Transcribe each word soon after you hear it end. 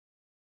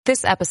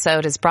This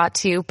episode is brought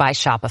to you by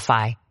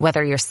Shopify.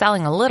 Whether you're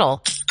selling a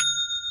little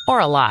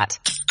or a lot,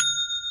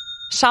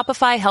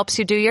 Shopify helps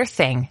you do your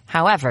thing,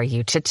 however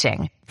you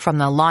cha-ching. From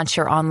the launch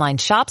your online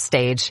shop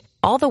stage,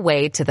 all the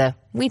way to the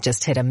we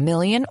just hit 1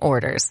 million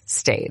orders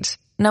stage.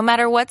 No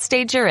matter what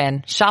stage you're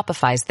in,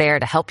 Shopify's there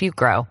to help you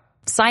grow.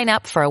 Sign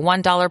up for a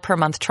 $1 per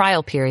month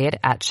trial period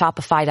at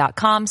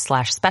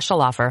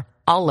shopify.com/special offer,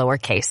 all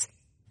lowercase.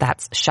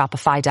 That's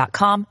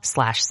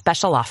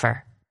shopify.com/special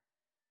offer.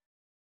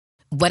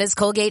 What does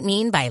Colgate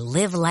mean by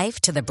live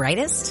life to the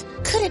brightest?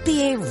 Could it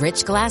be a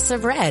rich glass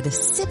of red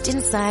sipped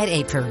inside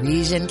a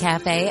Parisian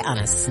cafe on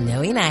a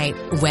snowy night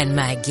when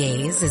my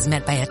gaze is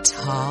met by a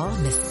tall,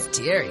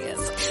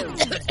 mysterious...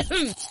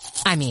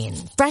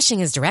 brushing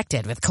is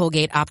directed with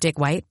Colgate Optic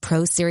White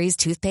Pro Series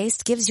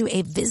toothpaste gives you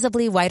a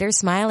visibly whiter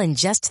smile in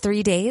just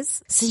 3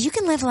 days, so you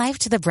can live life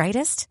to the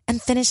brightest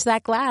and finish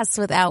that glass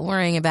without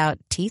worrying about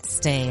teeth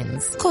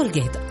stains.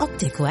 Colgate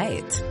Optic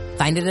White.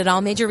 Find it at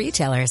all major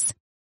retailers.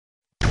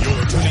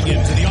 You're tuning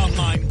in to the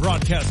online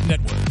broadcast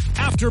network,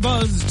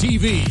 AfterBuzz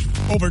TV.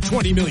 Over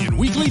 20 million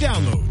weekly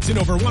downloads in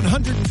over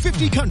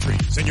 150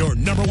 countries, and your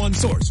number one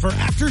source for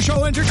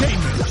after-show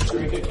entertainment.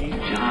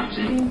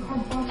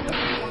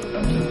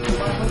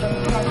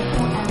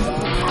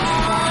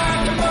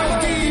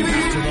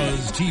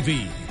 AfterBuzz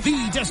TV,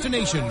 the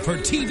destination for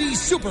TV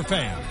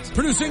superfans,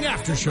 producing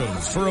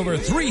aftershows for over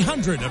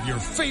 300 of your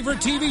favorite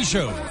TV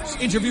shows,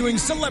 interviewing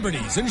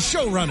celebrities and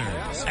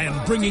showrunners,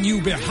 and bringing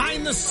you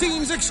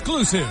behind-the-scenes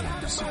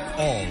exclusives.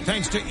 All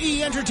thanks to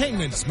E!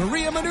 Entertainment's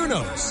Maria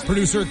Menounos,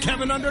 producer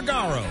Kevin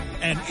Undergaro,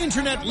 and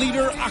internet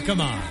leader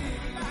Akamai.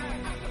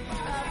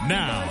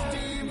 Now,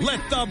 let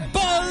the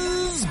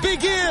buzz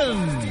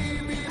begin!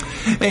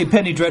 Hey,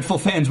 Penny Dreadful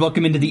fans,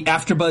 welcome into the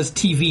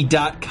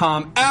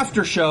AfterBuzzTV.com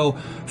after show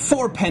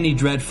for Penny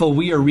Dreadful.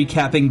 We are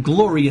recapping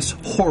Glorious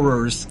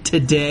Horrors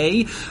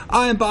today.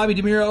 I am Bobby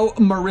DeMiro,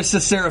 Marissa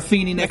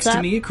Serafini next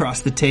to me across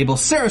the table,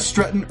 Sarah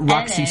Strutton,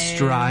 Roxy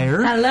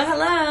Stryer. Hello,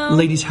 hello.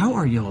 Ladies, how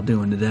are y'all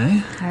doing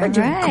today? We're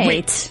doing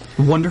great.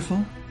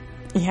 Wonderful?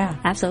 Yeah,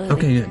 absolutely.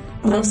 Okay, good.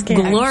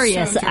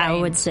 Glorious, I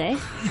would say.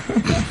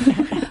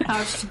 I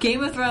watched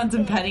Game of Thrones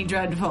and Penny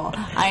Dreadful.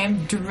 I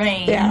am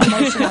drained. Yeah,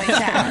 emotionally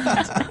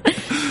challenged.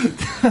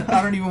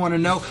 I don't even want to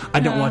know. I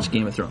don't watch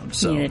Game of Thrones,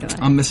 so Neither do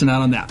I. I'm missing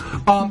out on that.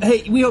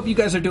 Hey, we hope you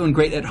guys are doing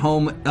great at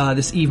home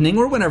this evening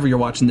or whenever you're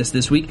watching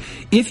this week.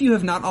 If you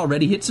have not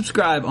already, hit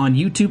subscribe on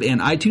YouTube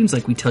and iTunes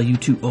like we tell you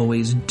to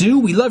always do.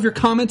 We love your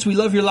comments. We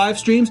love your live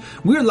streams.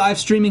 We're live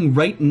streaming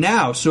right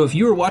now, so if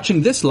you are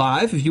watching this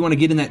live, if you want to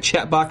get in that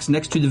chat box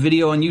next to the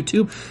video on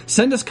YouTube,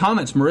 send us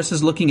comments.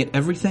 Marissa's looking at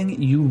everything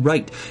you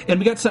write. And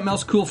we got something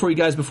else cool for you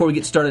guys before we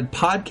get started.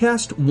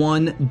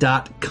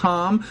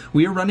 Podcast1.com.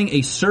 We are running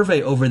a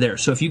survey over there.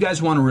 So if you guys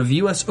want to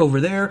review us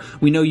over there,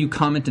 we know you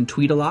comment and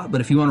tweet a lot,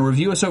 but if you want to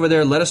review us over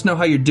there, let us know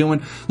how you're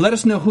doing. Let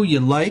us know who you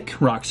like,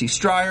 Roxy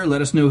Stryer.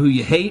 Let us know who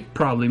you hate,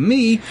 probably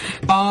me.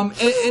 But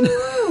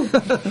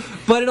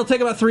it'll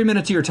take about 3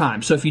 minutes of your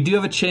time. So if you do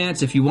have a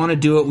chance, if you want to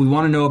do it, we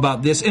want to know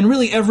about this, and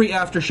really every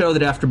after show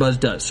that AfterBuzz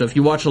does. So if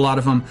you watch a lot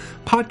of them,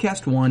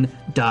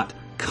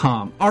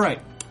 podcast1.com. All right,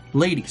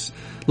 ladies,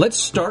 let's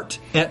start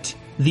at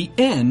the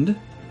end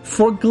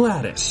for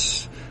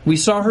Gladys. We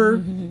saw her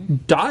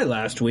die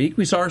last week.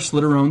 We saw her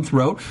slit her own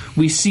throat.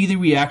 We see the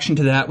reaction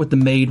to that with the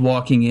maid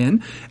walking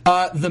in.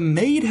 The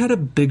maid had a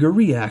bigger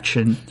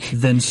reaction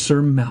than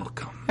Sir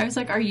Malcolm. I was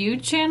like, are you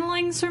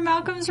channeling Sir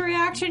Malcolm's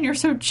reaction? You're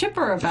so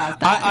chipper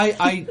about that.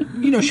 I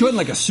she wasn't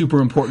like a super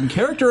important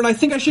character, and I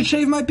think I should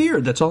shave my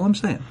beard. That's all I'm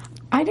saying.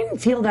 I didn't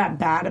feel that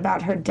bad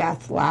about her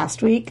death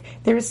last week.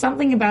 There was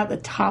something about the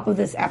top of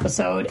this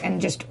episode and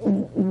just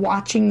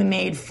watching the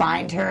maid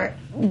find her,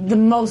 the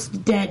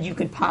most dead you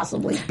could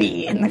possibly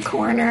be in the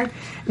corner,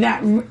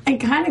 that it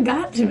kind of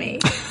got to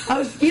me. I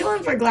was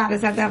feeling for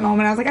Gladys at that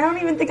moment. I was like, I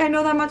don't even think I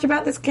know that much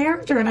about this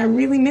character, and I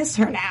really miss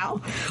her now.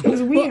 It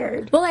was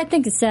weird. Well, I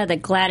think it's sad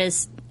that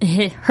Gladys,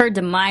 her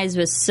demise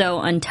was so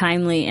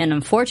untimely and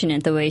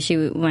unfortunate the way she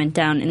went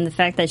down, and the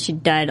fact that she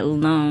died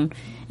alone,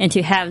 and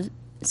to have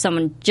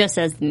someone just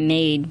as the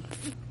maid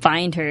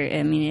find her,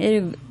 I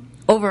mean,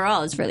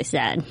 overall it's really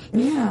sad.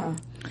 Yeah.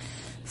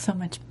 So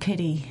much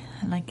pity.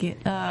 Like it,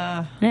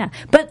 Yeah.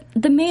 But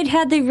the maid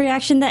had the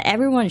reaction that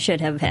everyone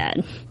should have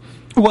had.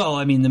 Well,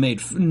 I mean, the maid,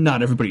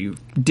 not everybody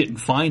didn't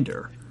find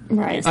her.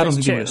 Right. I don't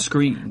think they would have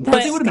screamed.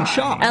 But they would have been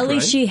shocked. At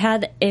least she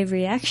had a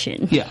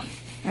reaction. Yeah.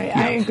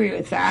 I agree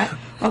with that.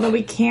 Although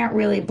we can't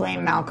really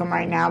blame Malcolm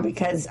right now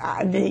because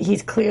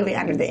he's clearly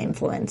under the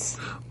influence.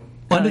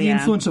 Under the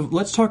influence of,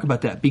 let's talk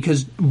about that,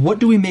 because what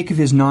do we make of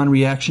his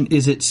non-reaction?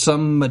 Is it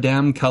some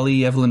Madame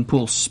Cully Evelyn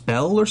Poole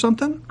spell or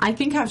something? I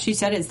think how she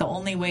said it is the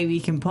only way we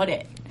can put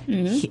it.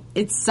 Mm-hmm.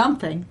 It's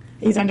something.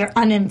 He's under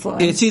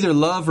uninfluence. It's either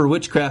love or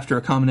witchcraft or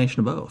a combination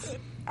of both.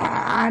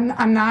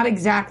 I'm not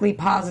exactly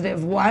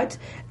positive what.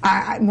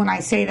 When I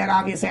say that,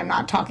 obviously, I'm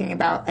not talking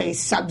about a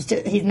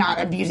substance. He's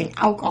not abusing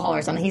alcohol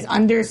or something. He's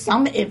under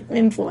some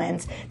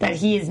influence that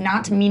he is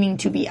not meaning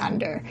to be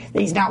under, that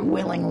he's not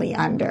willingly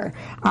under.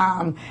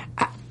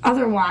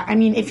 Otherwise, I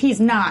mean, if he's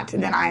not,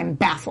 then I am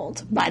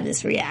baffled by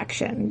this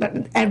reaction.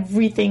 But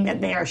everything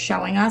that they are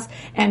showing us,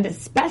 and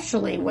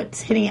especially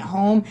what's hitting it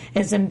home,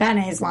 is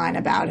Mbene's line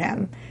about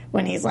him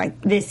when he's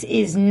like, "This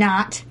is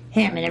not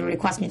him," and everybody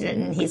questions it.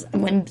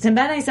 And when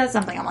Mbene says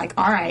something, I'm like,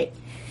 "All right,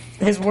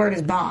 his word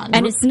is bond."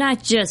 And it's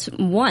not just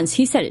once;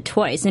 he said it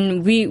twice,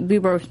 and we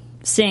were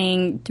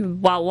saying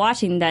while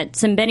watching that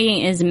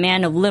Mbene is a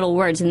man of little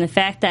words, and the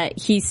fact that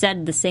he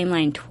said the same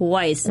line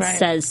twice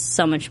says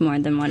so much more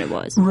than what it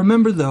was.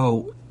 Remember,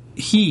 though,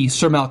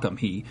 Sir Malcolm,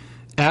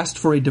 asked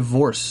for a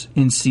divorce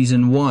in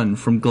season 1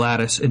 from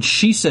Gladys, and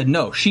she said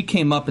no. She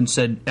came up and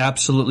said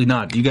absolutely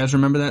not. Do you guys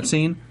remember that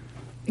scene?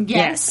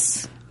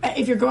 Yes.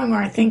 If you're going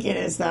where I think it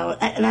is, though,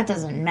 that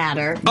doesn't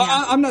matter.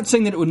 I'm not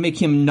saying that it would make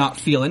him not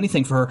feel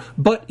anything for her,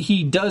 but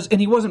he does,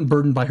 and he wasn't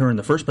burdened by her in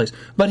the first place,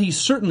 but he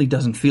certainly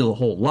doesn't feel a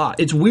whole lot.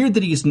 It's weird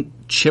that he's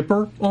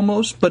chipper,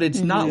 almost, but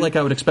it's not like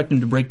I would expect him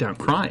to break down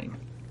crying.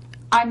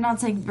 I'm not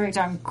saying break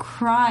down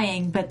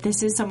crying, but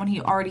this is someone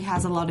he already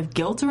has a lot of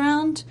guilt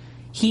around.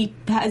 We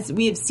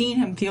have seen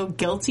him feel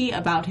guilty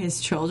about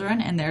his children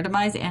and their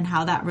demise and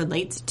how that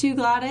relates to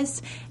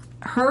Gladys.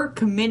 Her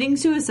committing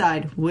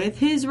suicide with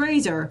his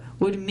razor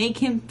would make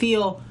him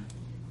feel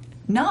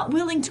not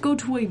willing to go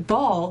to a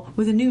ball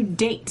with a new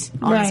date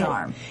on his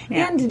arm.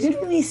 Yeah. And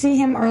didn't we see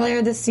him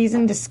earlier this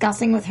season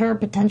discussing with her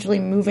potentially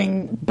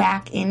moving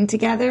back in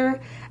together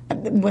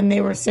when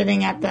they were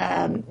sitting at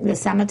the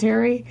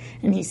cemetery?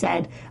 And he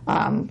said,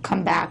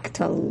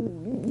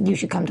 you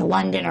should come to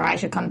London, or I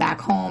should come back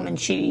home, and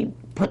she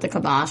put the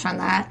kibosh on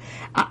that.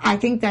 I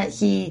think that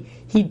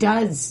he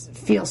does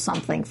feel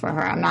something for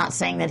her. I'm not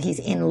saying that he's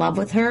in love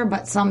with her,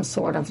 but some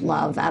sort of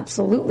love,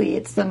 absolutely.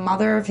 It's the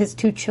mother of his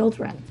 2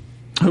 children.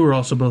 Who are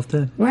also both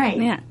dead. Right.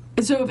 Yeah.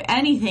 So if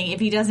anything, if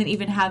he doesn't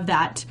even have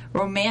that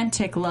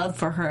romantic love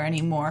for her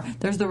anymore,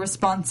 there's the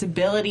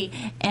responsibility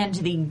and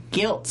the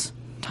guilt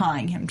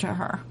tying him to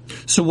her.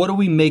 So what do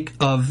we make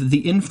of the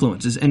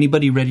influence? Is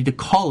anybody ready to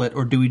call it,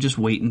 or do we just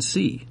wait and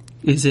see?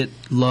 Is it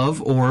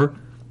love or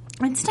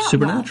it's not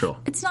supernatural?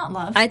 Love. It's not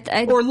love.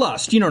 Or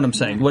lust, you know what I'm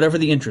saying? Whatever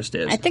the interest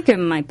is. I think it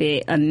might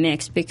be a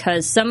mix,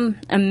 because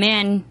a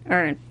man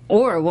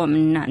or a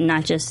woman,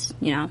 not just,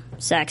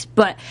 sex,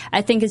 but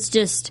I think it's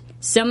just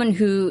someone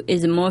who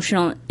is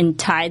emotional and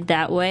tied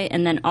that way,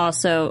 and then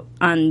also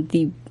on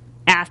the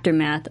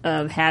aftermath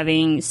of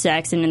having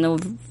sex and in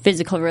the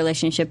physical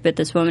relationship with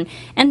this woman.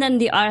 And then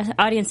the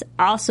audience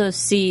also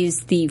sees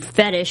the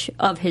fetish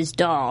of his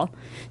doll.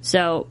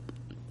 So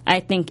I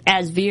think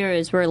as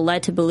viewers, we're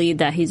led to believe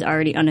that he's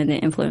already under the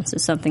influence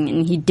of something,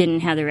 and he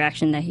didn't have the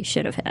reaction that he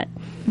should have had.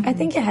 I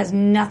think it has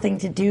nothing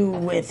to do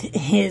with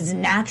his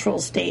natural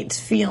state's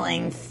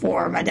feeling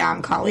for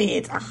Madame Kali.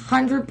 It's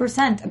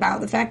 100%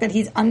 about the fact that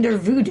he's under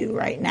voodoo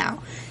right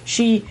now.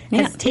 She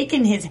has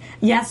taken his...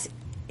 Yes,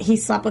 he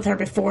slept with her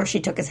before she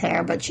took his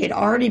hair, but she had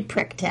already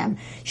pricked him.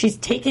 She's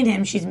taken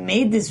him. She's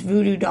made this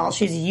voodoo doll.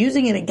 She's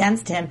using it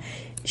against him.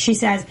 She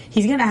says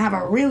he's going to have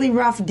a really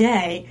rough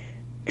day.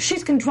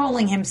 She's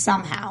controlling him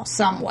somehow,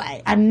 some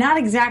way. I'm not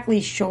exactly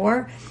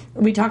sure.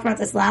 We talked about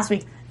this last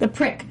week. The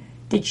prick.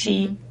 Did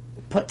she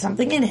put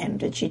something in him?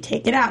 Did she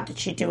take it out? Did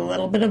she do a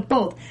little bit of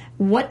both?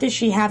 What does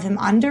she have him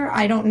under?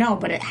 I don't know,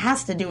 but it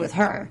has to do with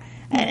her.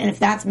 And if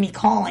that's me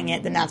calling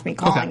it, then that's me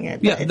calling it.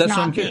 But yeah, it's that's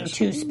not being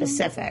too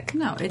specific.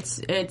 No, it's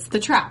the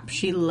trap.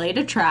 She laid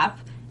a trap.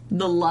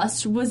 The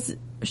lust was...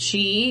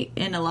 She,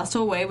 in a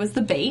lustful way, was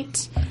the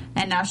bait,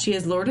 and now she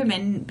has lured him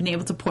in, been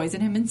able to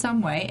poison him in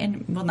some way,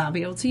 and will now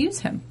be able to use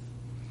him.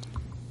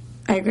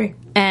 I agree.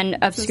 And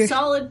It's a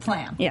solid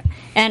plan. Yeah.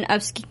 And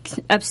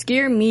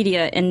obscure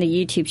media in the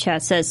YouTube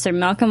chat says Sir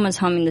Malcolm was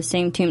humming the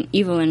same tune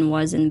Evelyn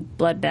was in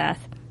Bloodbath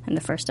in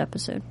the first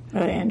episode.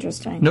 Really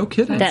interesting. No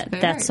kidding.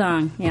 That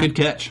song. Yeah. Good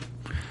catch.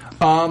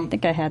 I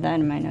think I had that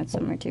in my notes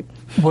somewhere, too.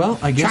 Well,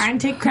 I guess... Try and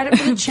take credit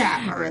for the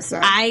chat, Marissa.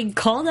 I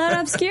called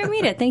out Obscure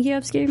Media. Thank you,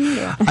 Obscure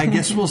Media. I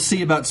guess we'll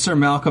see about Sir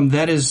Malcolm.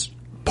 That is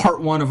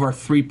part 1 of our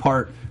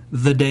 3-part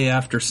The Day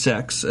After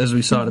Sex, as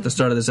we saw it at the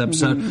start of this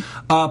episode.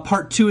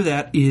 Part 2 of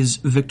that is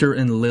Victor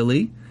and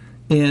Lily,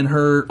 and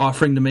her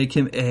offering to make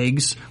him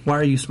eggs. Why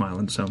are you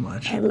smiling so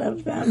much? I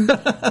love them.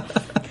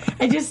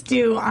 I just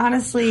do.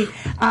 Honestly,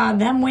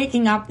 them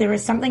waking up, there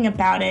was something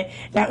about it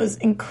that was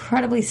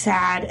incredibly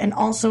sad and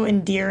also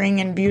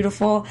endearing and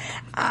beautiful.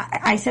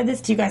 I said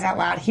this to you guys out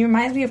loud. He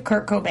reminds me of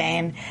Kurt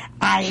Cobain.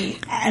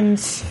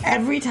 And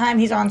every time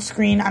he's on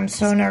screen, I'm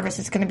so nervous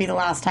it's going to be the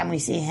last time we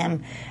see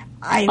him.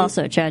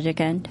 Also a tragic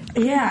end.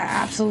 Yeah,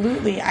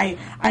 absolutely. I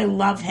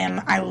love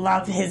him. I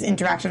love his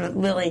interaction with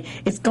Lily.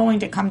 It's going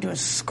to come to a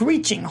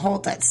screeching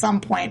halt at some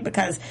point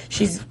because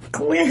she's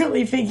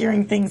clearly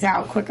figuring things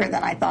out quicker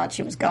than I thought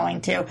she was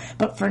going to.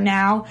 But for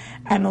now,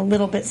 I'm a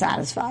little bit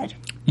satisfied.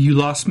 You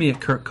lost me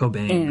at Kurt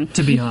Cobain,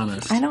 to be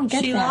honest. I don't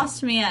get She that.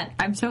 lost me at,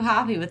 I'm so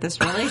happy with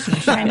this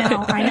relationship. I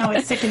know.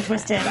 It's sick and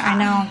twisted. I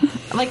know.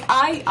 Like,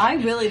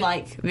 I really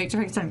like Victor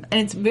Frankenstein,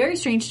 and it's very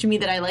strange to me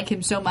that I like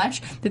him so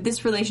much that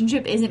this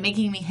relationship isn't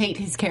making me hate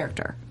his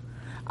character.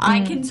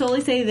 I can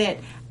solely say that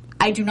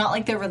I do not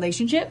like their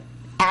relationship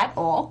at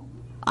all.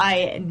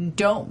 I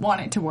don't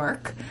want it to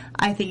work.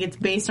 I think it's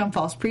based on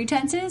false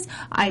pretenses.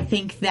 I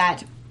think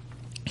that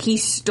he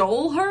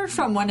stole her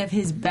from one of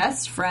his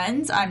best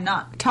friends. I'm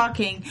not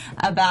talking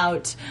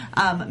about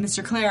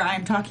Mr. Clare.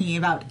 I'm talking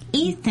about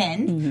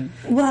Ethan.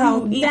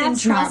 Well, Ethan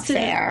that's not trusted-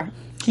 fair.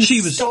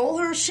 He stole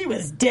her. She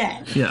was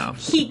dead. Yeah.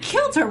 He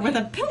killed her with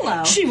a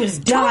pillow. She was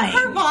dying.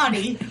 Took her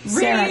body.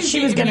 Sarah, raised she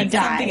it was to gonna make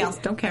die. Something else.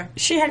 Don't care.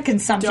 She had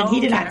consumption. Don't He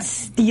did care. not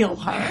steal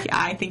her.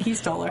 I think he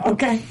stole her.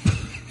 Okay.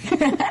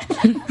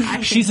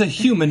 She's a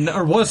human,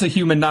 or was a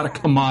human, not a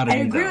commodity.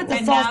 I agree with the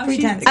And false now she's-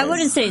 pretenses. I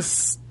wouldn't say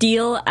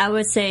steal. I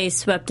would say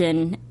swept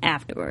in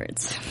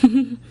afterwards.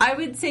 I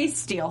would say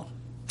steal.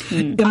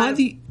 Am I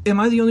the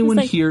only one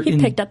Like, here he in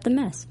picked up the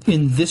mess.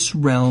 in this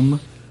realm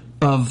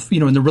of,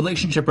 in the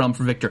relationship realm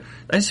for Victor?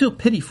 I just feel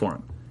pity for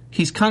him.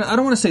 He's kind of, I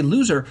don't want to say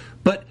loser,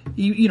 but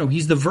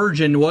he's the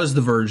virgin, was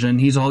the virgin.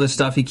 He's all this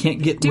stuff. He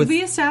can't get Did with.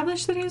 we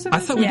establish that he was a I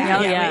virgin? thought we Yeah,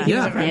 Oh, yeah, yeah. he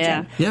was a Yeah.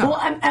 virgin. Yeah. Well,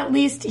 at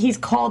least he's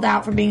called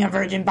out for being a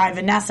virgin by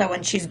Vanessa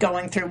when she's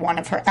going through one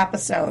of her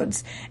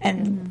episodes,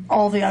 and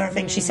all the other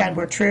things she said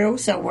were true.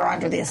 So we're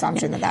under the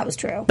assumption that was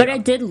true. But I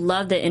did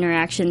love the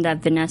interaction that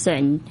Vanessa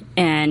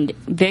and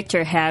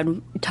Victor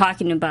had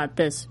talking about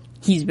this.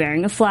 He's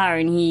wearing a flower,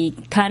 and he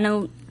kind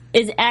of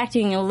is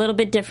acting a little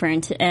bit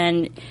different,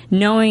 and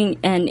knowing,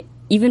 and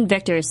even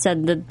Victor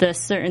said the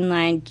certain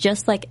line,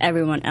 just like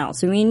everyone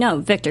else. And we know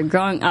Victor,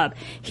 growing up,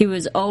 he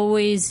was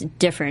always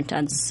different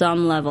on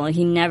some level.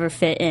 He never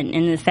fit in.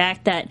 And the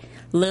fact that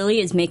Lily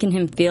is making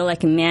him feel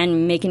like a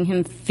man, making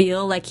him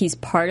feel like he's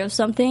part of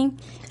something,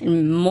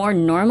 and more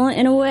normal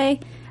in a way,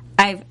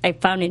 I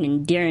found it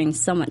endearing,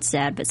 somewhat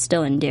sad, but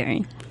still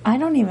endearing. I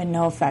don't even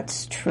know if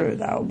that's true,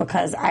 though,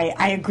 because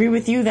I agree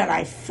with you that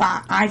I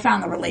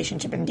found the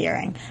relationship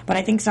endearing. But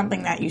I think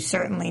something that you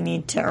certainly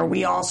need to, or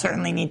we all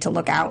certainly need to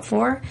look out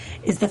for,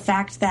 is the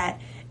fact that,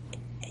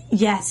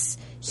 yes,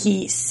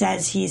 he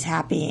says he's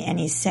happy and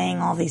he's saying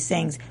all these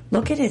things.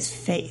 Look at his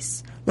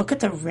face. Look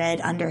at the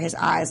red under his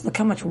eyes. Look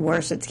how much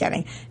worse it's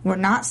getting. We're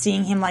not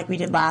seeing him like we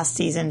did last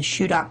season,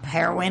 shoot up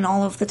heroin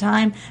all of the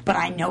time, but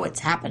I know it's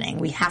happening.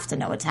 We have to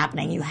know it's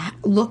happening. You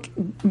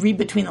read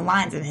between the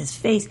lines in his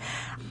face.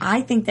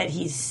 I think that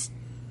he's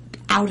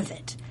out of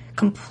it.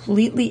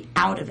 Completely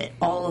out of it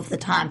all of the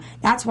time.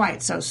 That's why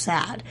it's so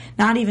sad.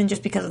 Not even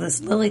just because of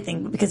this Lily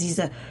thing, but because he's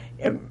a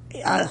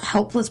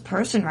helpless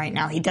person right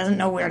now. He doesn't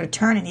know where to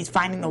turn, and he's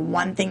finding the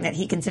one thing that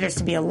he considers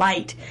to be a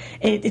light.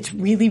 It's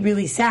really,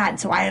 really sad.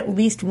 So I at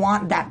least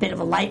want that bit of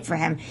a light for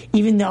him,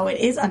 even though it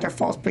is under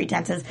false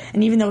pretenses,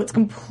 and even though it's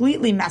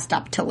completely messed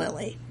up to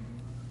Lily.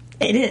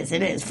 It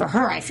is. For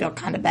her, I feel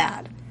kind of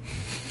bad.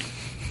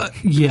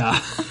 Yeah,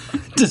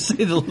 to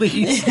say the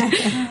least.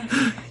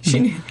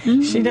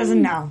 She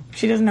doesn't know.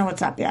 She doesn't know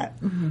what's up yet.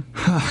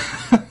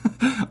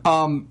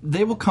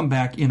 They will come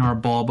back in our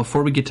ball.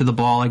 Before we get to the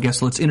ball, I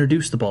guess let's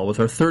introduce the ball with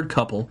our third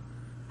couple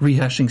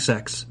rehashing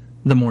sex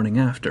the morning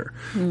after.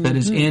 That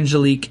is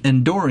Angelique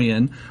and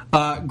Dorian.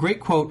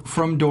 Great quote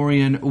from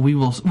Dorian.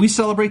 We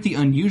celebrate the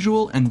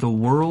unusual and the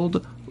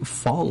world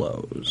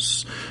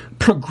follows.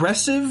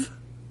 Progressive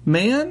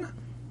man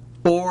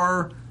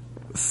or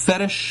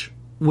fetish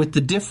with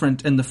the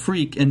different and the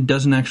freak and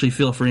doesn't actually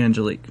feel for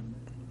Angelique?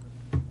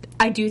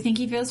 I do think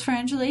he feels for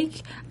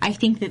Angelique. I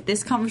think that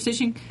this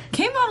conversation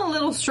came on a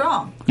little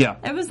strong. Yeah.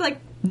 It was like,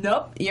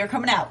 nope, you're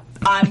coming out.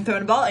 I'm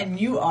throwing a ball, and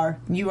you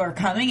are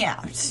coming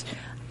out.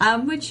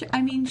 Which,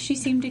 I mean, she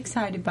seemed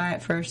excited by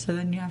it first, so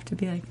then you have to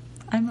be like,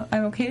 I'm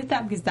okay with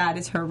that because that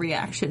is her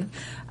reaction.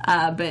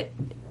 But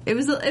it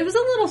was a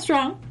little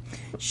strong.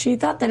 She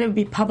thought that it would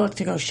be public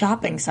to go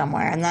shopping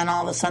somewhere, and then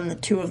all of a sudden the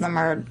two of them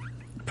are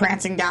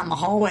prancing down the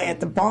hallway at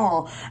the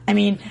ball. I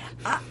mean,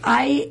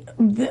 I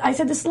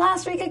said this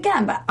last week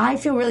again, but I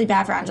feel really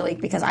bad for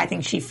Angelique because I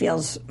think she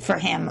feels for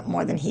him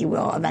more than he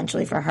will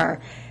eventually for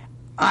her.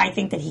 I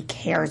think that he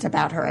cares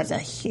about her as a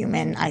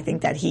human. I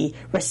think that he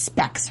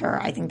respects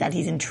her. I think that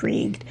he's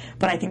intrigued,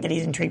 but I think that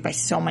he's intrigued by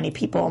so many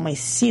people, and we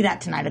see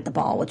that tonight at the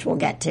ball, which we'll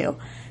get to.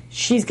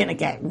 She's going to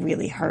get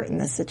really hurt in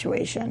this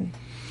situation.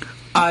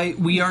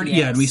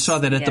 We saw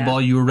that at the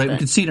ball. You were right. We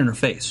could see it in her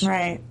face.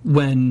 Right.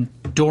 When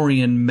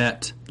Dorian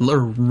met, or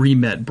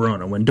re-met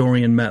Brona, when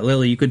Dorian met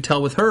Lily, you could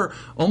tell with her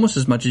almost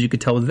as much as you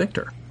could tell with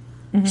Victor.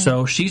 Mm-hmm.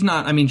 So she's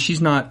not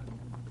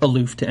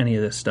aloof to any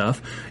of this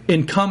stuff.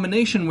 In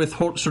combination with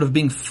her sort of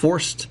being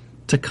forced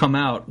to come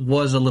out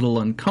was a little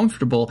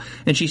uncomfortable,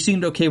 and she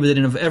seemed okay with it.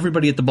 And of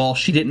everybody at the ball,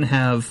 she didn't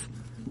have,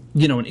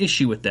 an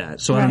issue with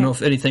that. So I don't know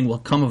if anything will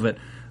come of it.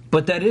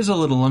 But that is a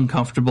little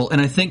uncomfortable,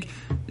 and I think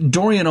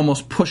Dorian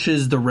almost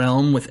pushes the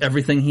realm with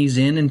everything he's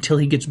in until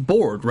he gets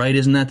bored, right?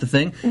 Isn't that the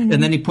thing? Mm-hmm.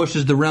 And then he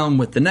pushes the realm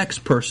with the next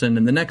person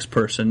and the next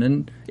person,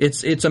 and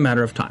it's a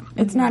matter of time.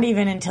 It's not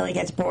even until he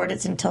gets bored,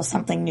 it's until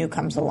something new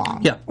comes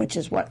along. Yeah. Which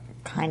is what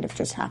kind of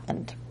just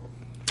happened.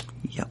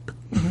 Yep.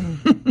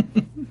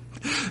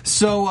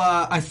 So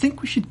I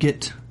think we should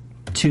get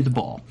to the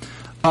ball.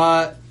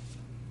 Let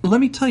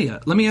me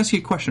ask you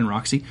a question,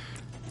 Roxy.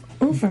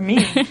 Ooh, for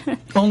me.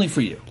 Only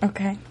for you.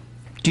 Okay.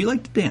 Do you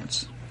like to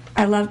dance?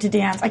 I love to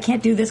dance. I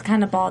can't do this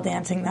kind of ball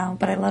dancing though,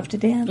 but I love to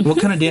dance. What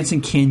kind of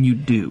dancing can you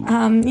do?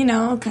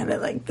 Kind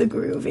of like the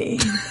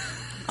groovy.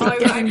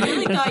 I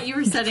really thought you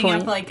were setting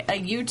up like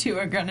you two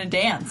are going to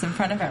dance in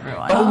front of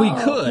everyone. Oh, we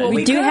could. well,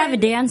 We do could. have a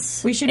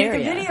dance. We should make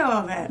area. a video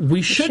of it.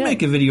 We should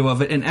make a video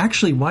of it, and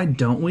actually, why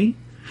don't we?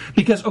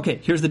 Because, okay,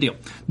 here's the deal.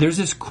 There's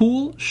this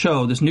cool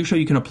show, this new show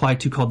you can apply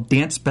to called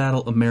Dance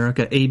Battle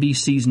America,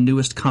 ABC's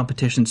newest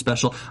competition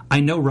special. I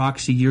know,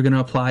 Roxy, you're going to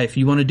apply. If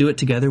you want to do it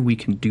together, we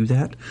can do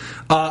that.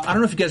 I don't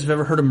know if you guys have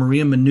ever heard of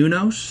Maria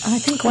Menounos. I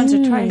think once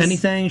or twice.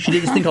 Anything? She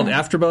did this thing called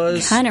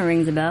AfterBuzz. Kind of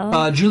rings a bell.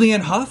 Julianne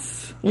Hough.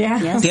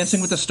 Yeah. Yes.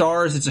 Dancing with the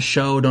Stars, it's a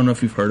show. Don't know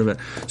if you've heard of it.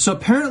 So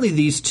apparently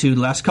these two,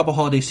 the last couple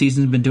holiday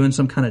seasons, have been doing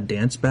some kind of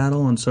dance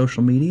battle on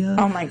social media.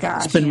 Oh my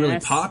gosh. It's been really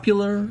Yes.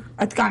 popular.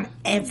 It's gone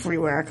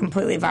everywhere,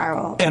 completely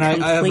viral. And I have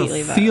a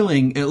Completely viral.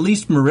 feeling at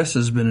least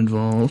Marissa's been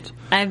involved.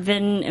 I've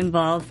been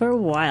involved for a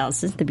while,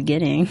 since the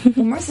beginning.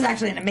 Well, Marissa's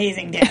actually an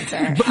amazing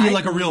dancer. But you're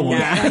like a real one.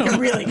 Like a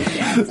really good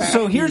dancer.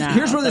 So here's No, where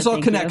this but all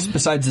thank connects you.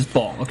 besides this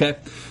ball, okay?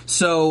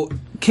 So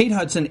Kate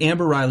Hudson,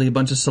 Amber Riley, a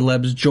bunch of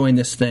celebs join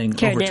this thing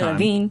Cara over time.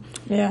 Delevingne.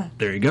 Yeah.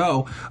 There you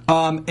go.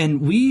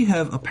 And we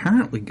have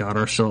apparently got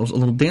ourselves a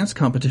little dance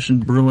competition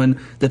brewing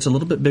that's a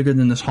little bit bigger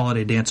than this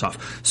holiday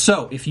dance-off.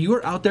 So if you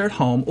are out there at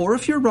home, or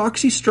if you're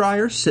Roxy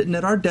Stryer sitting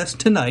at our desk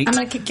tonight, I'm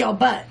going to kick your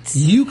butts.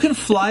 you can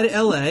fly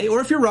to LA, or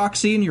if you're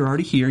Roxy and you're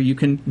already here, you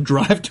can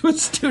drive to a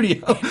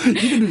studio. You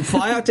can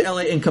fly out to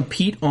LA and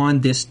compete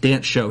on this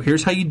dance show.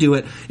 Here's how you do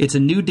it. It's a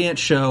new dance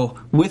show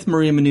with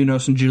Maria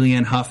Menounos and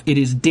Julianne Hough. It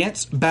is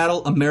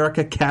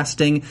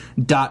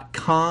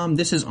dancebattleamericacasting.com.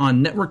 This is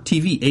on network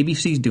TV.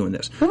 ABC's doing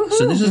this.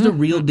 So this is the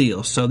real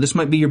deal. So this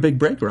might be your big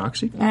break,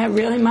 Roxy. I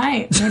really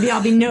might. Maybe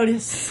I'll be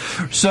noticed.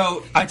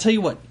 So I tell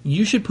you what,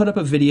 you should put up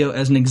a video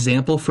as an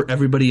example for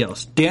everybody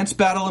else.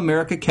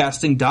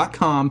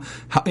 dancebattleamericacasting.com.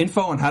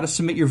 Info on how to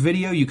submit your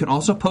video. You can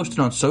also post it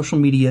on social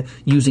media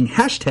using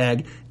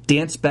hashtag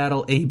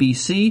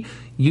DanceBattleABC.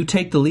 You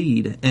take the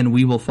lead, and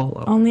we will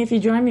follow. Only if you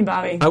join me,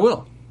 Bobby. I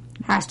will.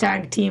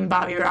 Hashtag Team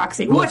Bobby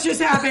Roxy. What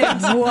just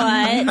happened?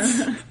 What?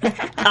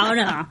 Oh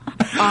no!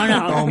 Oh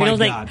no! Oh, my It'll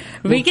take- God.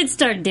 We could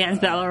start a dance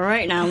battle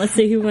right now. Let's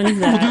see who wins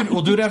that.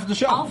 We'll do it after the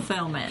show. I'll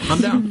film it.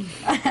 I'm down.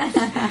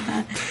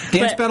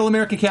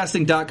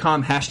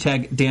 DanceBattleAmericaCasting.com,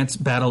 hashtag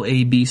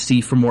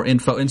DanceBattleABC for more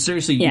info. And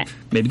seriously, you Yeah.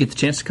 maybe get the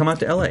chance to come out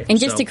to LA. And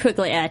just So- to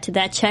quickly add to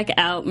that, check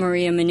out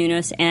Maria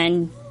Menounos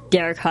and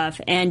Derek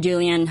Hough and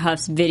Julianne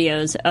Hough's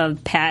videos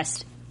of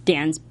past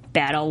dance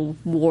battle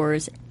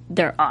wars.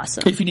 They're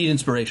awesome. if you need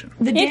inspiration.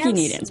 The If you dance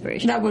need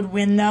inspiration. that would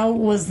win, though,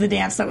 was the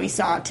dance that we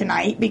saw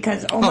tonight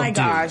because, oh my dude.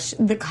 gosh,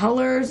 the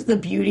colors, the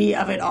beauty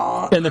of it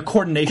all. And the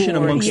coordination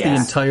amongst the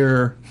Gorgeous.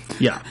 entire...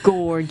 Yeah.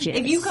 Gorgeous.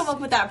 If you come up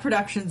with that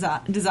production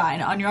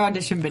design on your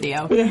audition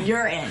video,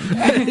 you're in.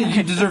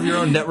 You deserve your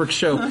own network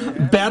show.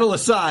 Battle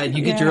aside,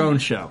 you get your own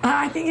show.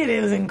 I think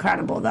it was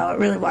incredible, though. It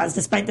really was,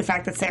 despite the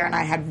fact that Sarah and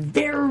I had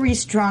very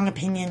strong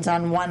opinions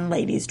on one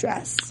lady's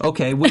dress.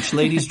 Okay, which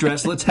lady's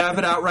dress? Let's have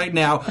it out right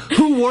now.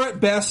 Who wore it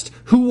best?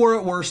 Who wore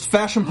it worst?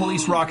 Fashion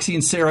Police, Roxy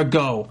and Sarah,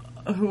 go.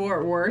 Who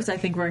are worse? I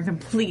think we're in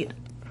complete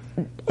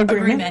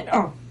Agreement?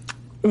 Oh,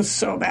 it was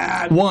so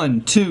bad.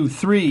 1, 2,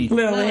 3.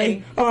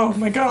 Lily. Oh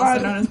my god.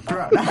 also known as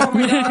Brona. Oh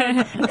my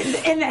god.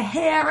 And the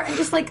hair and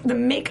just like the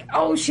make.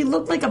 Oh, she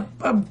looked like a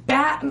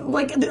bat,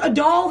 like a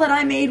doll that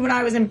I made when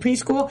I was in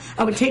preschool.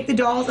 I would take the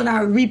dolls and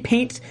I would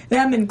repaint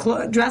them and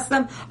dress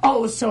them. Oh,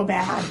 it was so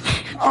bad.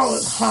 Oh, it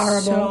was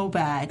horrible. So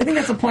bad. I think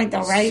that's the point,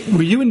 though, right?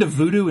 Were you into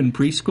voodoo in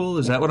preschool?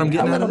 Is that what I'm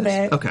getting out of little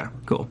this? bit. Okay,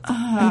 cool.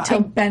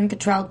 Until Ben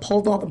Cottrell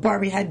pulled all the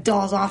Barbie head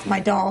dolls off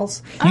my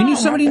dolls. You knew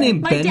somebody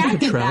named My Ben dad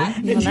did Cottrell?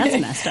 that. Well,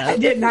 that's messed I up.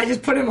 did, and I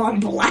just put him on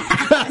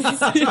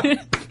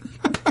blast.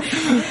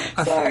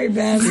 Sorry,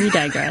 Ben. We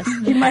digress.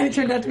 He might have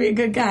turned out to be a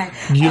good guy.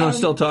 You don't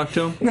still talk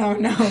to him? No.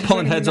 Pulling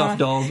certainly heads off not.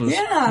 dolls was...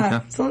 Yeah,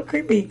 okay. it's a little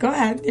creepy. Go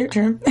ahead, your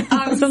turn.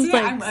 Sounds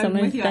like I'm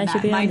someone with you on that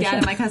should that. be My on the dad show.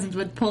 and my cousins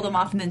would pull them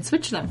off and then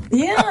switch them.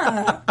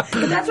 Yeah, but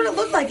that's what it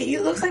looked like.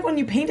 It looks like when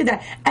you painted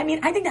that. I mean,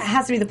 I think that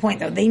has to be the point,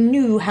 though. They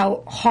knew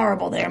how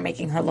horrible they were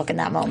making her look in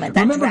that moment.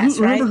 That dress,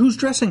 Remember right? who's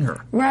dressing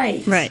her?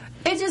 Right. Right.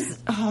 It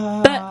just.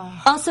 But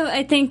also,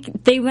 I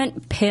think they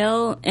went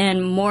pale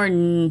and more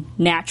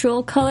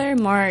natural color,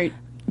 more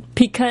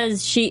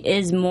because she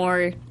is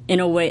more, in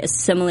a way,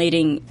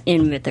 assimilating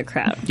in with the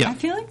crowd. Yeah. I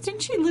feel like,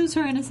 didn't she lose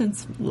her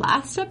innocence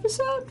last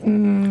episode?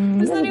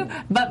 Was that new?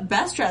 But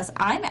best dress,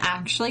 I'm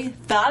actually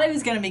thought I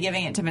was going to be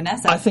giving it to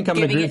Vanessa. I think I'm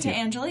gonna giving agree it with to you.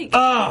 Angelique.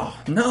 Oh,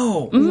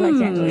 no.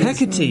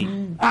 Hecate.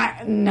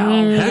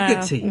 No.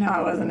 Hecate. No,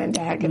 I wasn't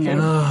into Hecate.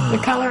 The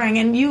coloring,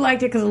 and you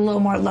liked it because it was a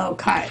little more low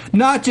cut.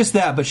 Not just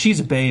that, but she's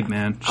a babe,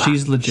 man.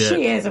 She's legit.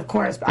 She is, of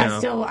course. But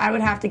Yeah. I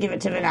would have to give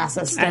it to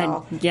Vanessa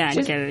still. I'd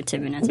Just give it to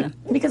Vanessa.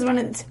 because when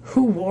it's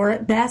who wore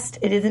it best,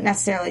 it isn't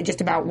necessarily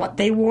just about what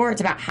they wore;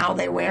 it's about how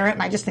they wear it.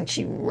 And I just think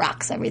she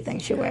rocks everything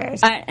she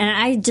wears.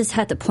 I just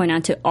had to point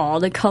out to all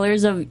the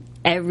colors of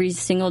every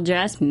single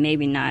dress,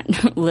 maybe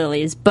not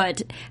Lily's,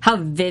 but how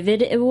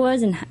vivid it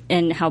was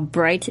and how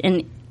bright.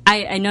 And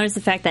I noticed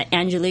the fact that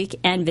Angelique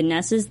and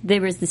Vanessa's, they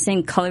was the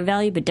same color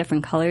value but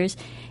different colors.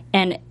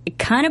 And it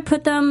kind of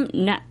put them,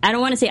 I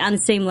don't want to say on the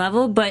same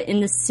level, but in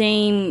the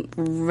same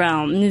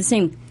realm, in the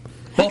same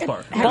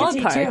ballpark.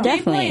 Ballpark, They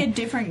definitely. play a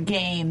different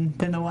game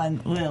than the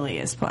one Lily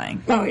is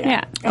playing. Oh,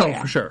 yeah. Yeah. Oh,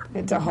 for sure.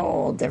 It's a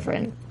whole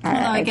different...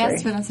 I guess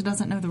agree. Vanessa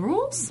doesn't know the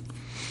rules.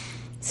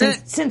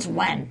 Since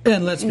when?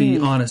 And let's be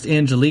honest,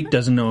 Angelique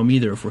doesn't know him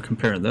either if we're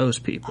comparing those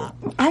people.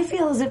 I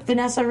feel as if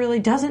Vanessa really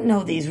doesn't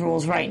know these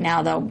rules right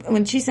now, though.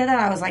 When she said that,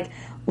 I was like,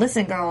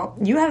 listen, girl,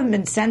 you haven't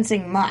been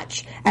sensing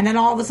much. And then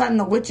all of a sudden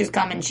the witches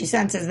come and she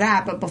senses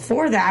that. But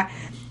before that,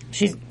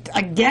 she's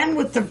again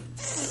with the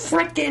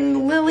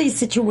frickin' Lily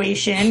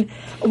situation,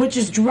 which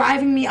is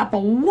driving me up a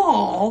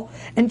wall.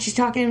 And she's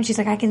talking to him. She's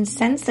like, I can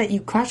sense that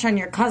you crush on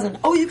your cousin.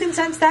 Oh, you can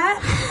sense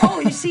that? Oh,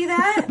 you see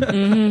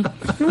that?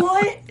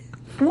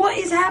 What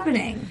is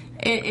happening?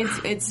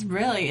 It's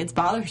really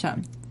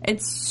bothersome.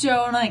 It's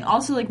so annoying.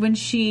 Also, like when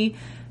she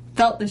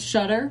felt the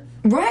shudder,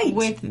 Right.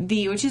 with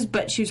the witches,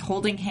 but she was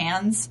holding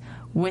hands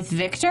with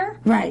Victor,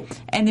 Right.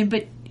 And then,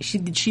 but she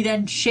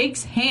then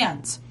shakes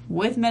hands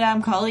with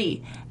Madame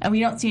Kali, and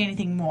we don't see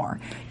anything more.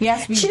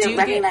 Yes, we She do didn't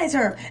recognize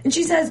her. And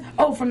she says,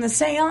 oh, from the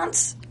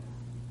seance?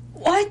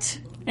 What?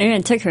 And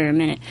it took her a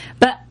minute.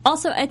 But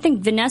also, I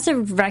think Vanessa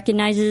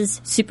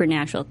recognizes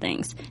supernatural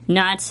things,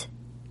 not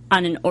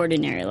on an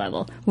ordinary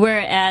level.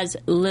 Whereas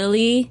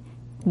Lily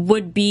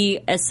would be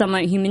a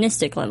somewhat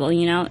humanistic level,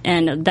 you know?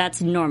 And that's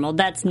normal.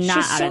 That's not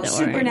She's out so of the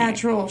ordinary.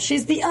 supernatural.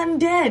 She's the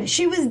undead.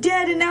 She was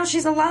dead and now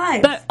she's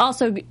alive. But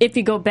also, if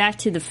you go back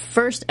to the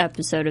first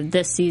episode of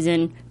this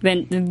season,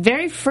 when the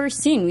very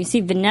first scene, we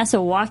see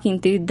Vanessa walking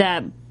through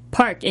that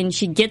park and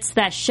she gets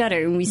that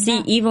shutter and we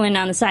see Evelyn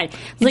on the side.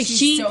 It's like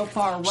she's so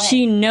far away.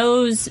 She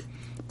knows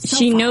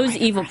far away.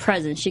 evil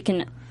presence. She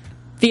can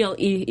feel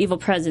evil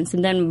presence.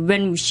 And then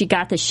when she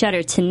got the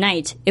shutter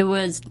tonight, it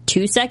was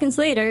 2 seconds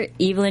later,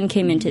 Evelyn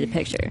came into the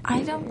picture.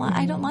 I don't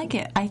like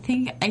it. I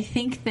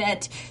think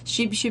that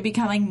she should be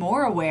becoming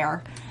more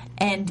aware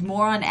and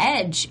more on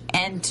edge.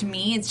 And to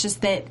me, it's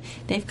just that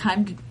they've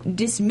kind of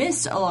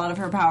dismissed a lot of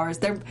her powers.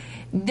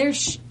 They're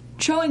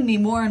showing me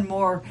more and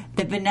more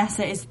that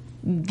Vanessa is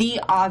the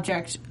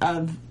object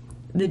of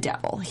the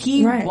devil.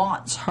 He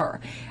wants her.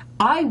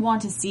 I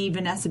want to see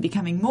Vanessa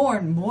becoming more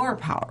and more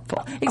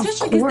powerful,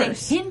 especially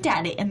because they hint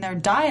at it in their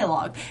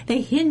dialogue.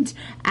 They hint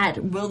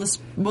at will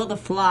the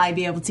fly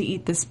be able to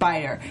eat the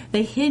spider?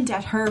 They hint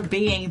at her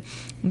being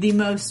the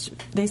most.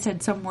 They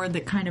said some word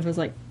that kind of was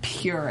like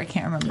pure. I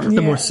can't remember.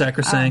 The more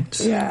sacrosanct.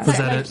 Was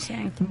that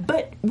it?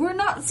 But we're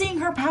not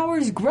seeing her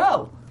powers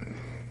grow.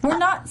 We're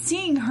not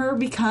seeing her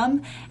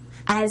become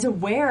as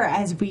aware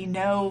as we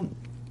know,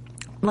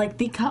 like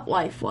the Cut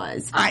Wife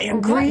was. I or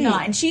agree.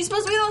 whatnot. And she's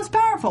supposed to be the most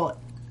powerful.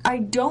 I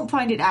don't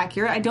find it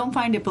accurate. I don't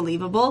find it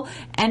believable,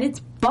 and it's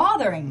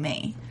bothering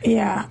me.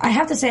 Yeah, I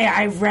have to say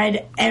I've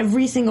read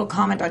every single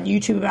comment on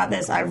YouTube about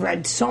this. I've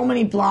read so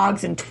many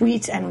blogs and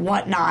tweets and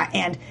whatnot,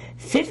 and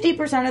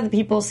 50% of the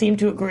people seem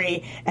to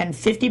agree, and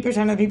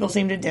 50% of the people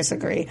seem to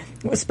disagree,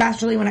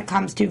 especially when it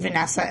comes to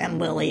Vanessa and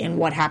Lily and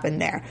what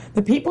happened there.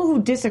 The people who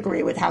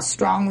disagree with how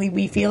strongly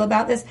we feel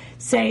about this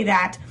say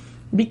that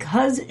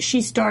because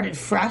she started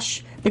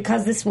fresh,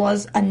 because this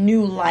was a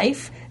new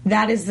life,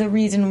 that is the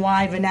reason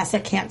why Vanessa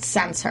can't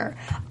sense her.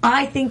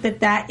 I think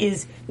that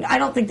is... I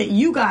don't think that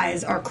you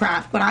guys are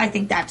crap, but I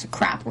think that's a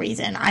crap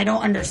reason. I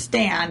don't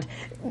understand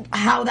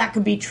how that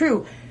could be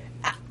true.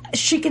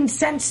 She can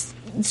sense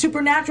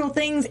supernatural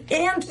things,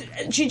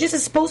 and she just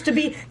is supposed to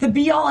be the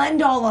be-all,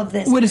 end-all of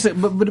this. Wait a second,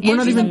 but we're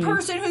not She's even... a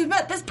person who's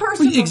met this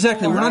person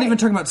Exactly. before. We're not even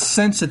talking about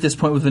sense at this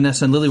point with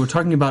Vanessa and Lily. We're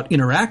talking about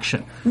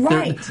interaction.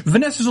 Right.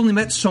 Vanessa's only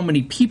met so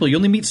many people. You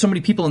only meet so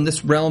many people in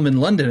this realm in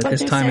London at But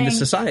this they're time in this saying-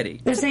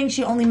 society. They're saying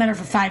she only met her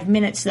for 5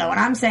 minutes, though. And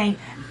I'm saying,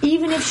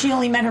 even if she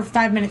only met her for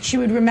 5 minutes, she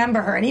would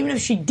remember her. And even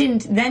if she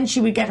didn't, then she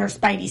would get her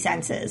spidey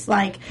senses.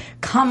 Like,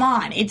 come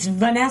on. It's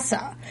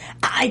Vanessa.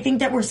 I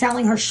think that we're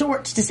selling her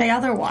short to say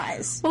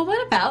otherwise. Well,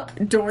 what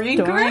about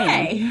Dorian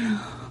Gray?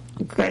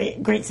 Great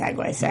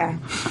segue, Sarah.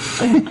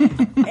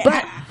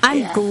 But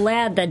I'm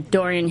glad that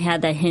Dorian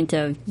had that hint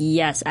of,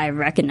 yes, I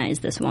recognize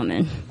this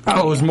woman.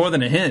 Oh, it was more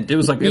than a hint. It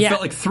was like it Yeah.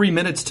 felt like 3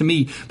 minutes to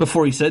me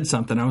before he said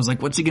something. I was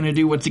like, "What's he going to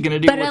do? What's he going to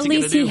do? But What's at he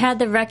least gonna he do?" had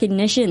the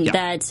recognition Yeah.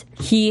 that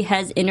he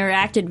has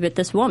interacted with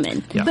this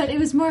woman. Yeah. But it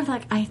was more of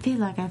like, I feel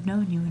like I've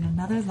known you in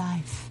another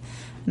life.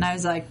 And I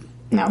was like,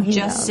 No, he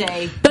just knows.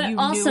 say But you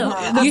also, knew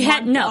her you a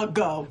had month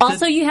ago.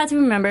 Also, you have to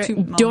remember, 2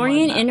 months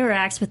Dorian more than that.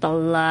 interacts with a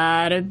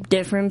lot of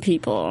different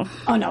people.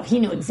 Oh, no, he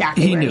knew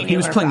exactly He where knew. he He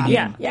was her playing a from.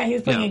 game. Yeah, he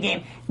was playing Yeah. a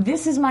game.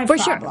 This is my For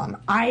sure. problem.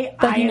 I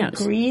But he knows.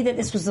 agree that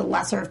this was the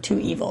lesser of two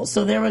evils.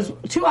 So there was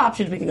 2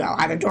 options we could go.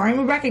 Either Dorian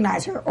would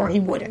recognize her or he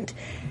wouldn't.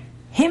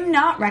 Him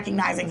not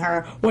recognizing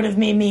her would have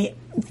made me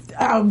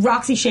a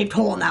Roxy-shaped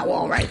hole in that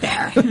wall right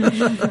there.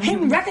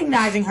 Him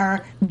recognizing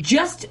her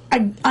just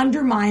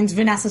undermines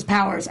Vanessa's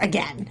powers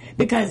again,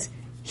 because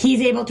he's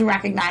able to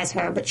recognize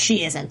her, but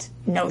she isn't.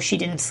 No, she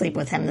didn't sleep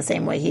with him the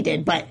same way he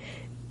did, but...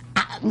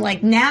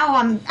 like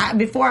now,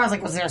 before I was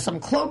like, was there some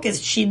cloak?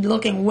 Is she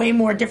looking way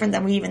more different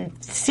than we even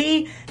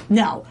see?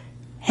 No,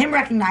 him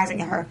recognizing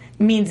her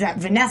means that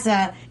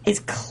Vanessa is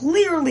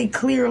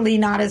clearly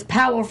not as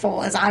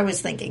powerful as I was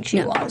thinking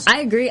she was. I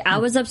agree. I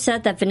was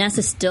upset that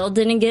Vanessa still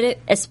didn't get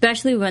it,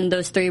 especially when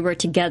those three were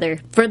together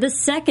for the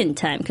second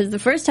time. Because the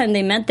first time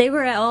they met, they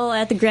were all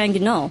at the Grand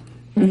Guignol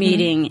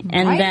meeting,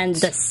 and then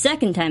the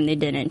second time they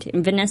didn't.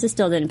 And Vanessa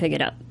still didn't pick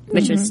it up,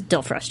 which was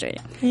still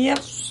frustrating. Yep.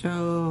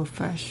 So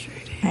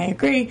frustrating. I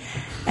agree.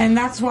 And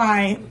that's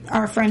why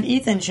our friend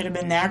Ethan should have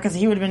been there, because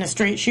he would have been a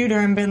straight shooter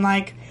and been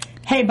like,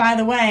 hey, by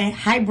the way,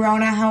 hi,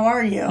 Brona, how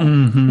are you?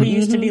 We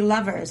used to be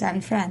lovers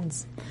and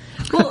friends.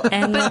 Well,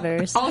 And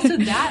lovers. Also,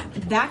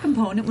 that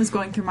component was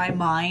going through my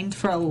mind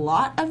for a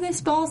lot of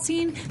this ball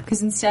scene,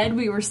 because instead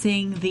we were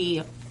seeing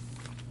the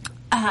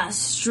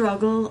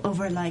struggle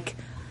over, like,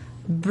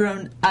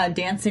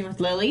 dancing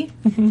with Lily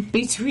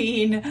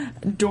between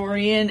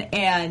Dorian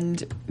and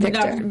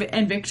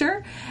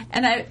Victor.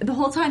 And the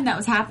whole time that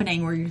was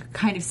happening, where you're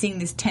kind of seeing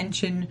this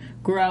tension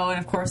grow, and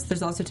of course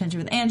there's also tension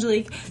with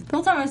Angelique. The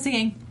whole time I was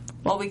thinking,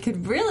 well, we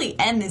could really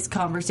end this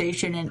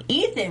conversation and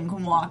Ethan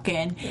can walk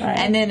in,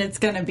 and then it's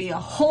going to be a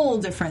whole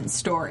different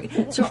story.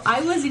 So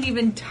I wasn't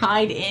even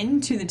tied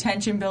into the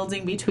tension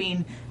building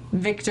between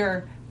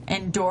Victor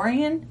and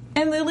Dorian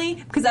and Lily,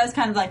 because I was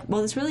kind of like,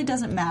 well, this really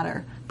doesn't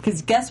matter.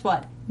 Because guess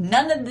what?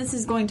 None of this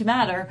is going to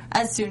matter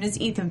as soon as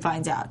Ethan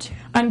finds out.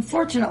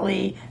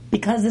 Unfortunately,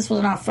 because this was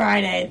on a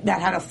Friday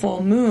that had a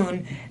full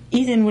moon,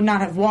 Ethan would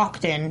not have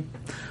walked in.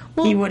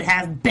 He would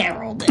have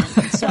barreled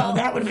in. So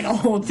that would have been a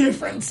whole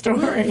different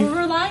story. We're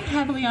relying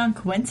heavily on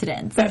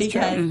coincidence. That's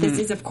because true. This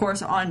is, of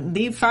course, on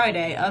the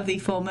Friday of the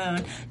full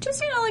moon.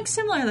 Just, like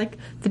similar, like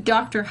the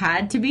doctor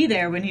had to be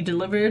there when he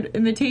delivered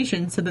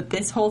invitations so that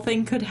this whole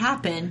thing could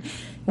happen.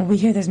 Well, we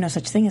hear there's no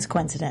such thing as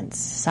coincidence.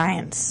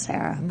 Science,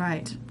 Sarah.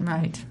 Right.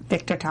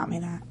 Victor taught me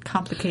that.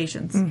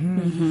 Complications.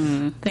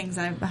 Things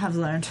I have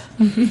learned.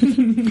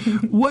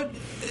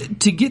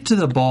 To get to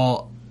the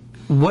ball,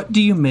 what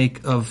do you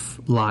make of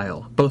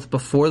Lyle, both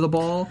before the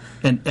ball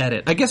and at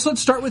it? I guess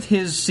let's start with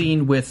his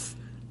scene with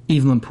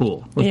Evelyn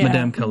Poole, with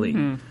Madame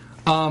Kali.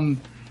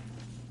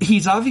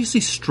 He's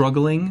obviously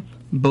struggling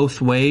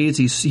both ways.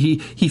 He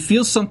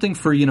feels something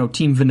for,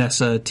 Team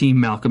Vanessa, Team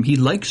Malcolm. He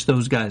likes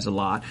those guys a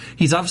lot.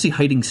 He's obviously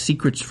hiding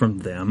secrets from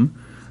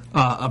them,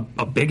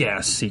 a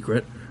big-ass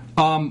secret.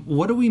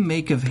 What do we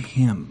make of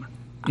him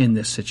in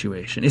this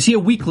situation? Is he a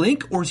weak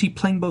link, or is he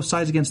playing both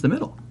sides against the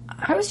middle?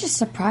 I was just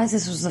surprised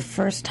this was the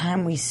first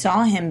time we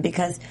saw him,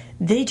 because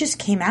they just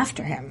came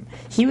after him.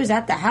 He was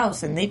at the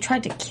house and they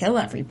tried to kill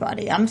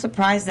everybody. I'm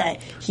surprised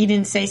that he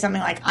didn't say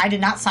something like, I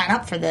did not sign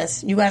up for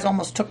this. You guys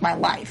almost took my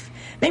life.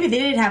 Maybe they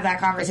did have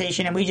that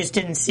conversation and we just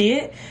didn't see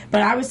it,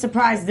 but I was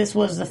surprised this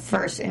was the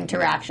first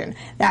interaction.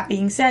 That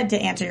being said, to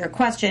answer your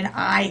question,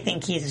 I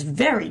think he's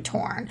very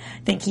torn.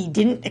 I think he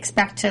didn't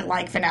expect to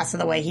like Vanessa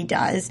the way he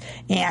does,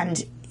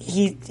 and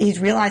he's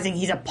realizing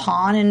he's a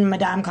pawn in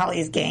Madame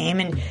Kali's game,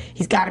 and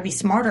he's got to be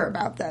smarter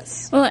about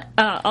this. Well,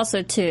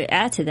 also to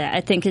add to that,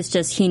 I think it's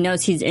just he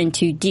knows he's in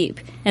too deep.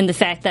 And the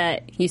fact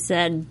that you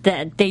said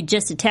that they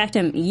just attacked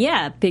him,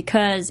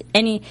 because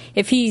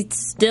if he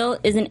still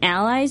isn't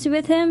allies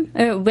with him,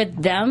 or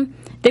with them,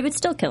 they would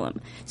still kill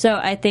him. So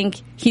I think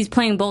he's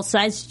playing both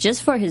sides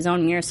just for his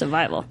own mere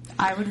survival.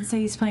 I wouldn't say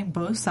he's playing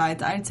both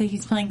sides. I'd say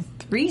he's playing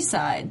three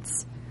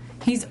sides.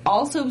 He's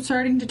also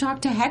starting to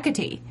talk to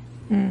Hecate.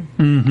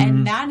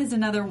 And that is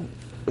another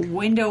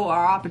window or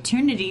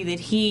opportunity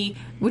that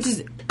which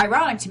is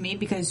ironic to me,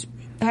 because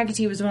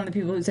Hecate was one of the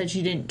people who said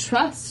she didn't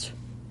trust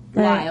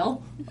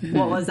Lyle.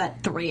 What was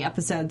that, 3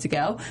 episodes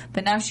ago?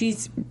 But now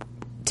she's,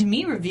 to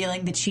me,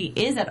 revealing that she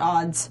is at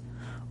odds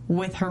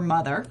with her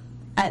mother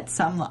on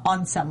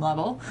some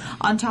level.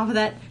 On top of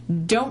that,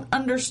 don't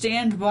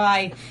understand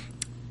why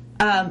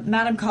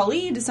Madame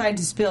Kali decided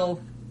to spill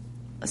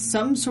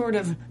some sort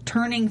of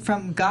turning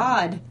from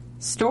God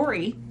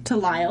story to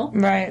Lyle.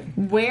 Right.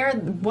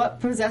 What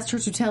possessed her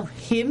to tell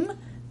him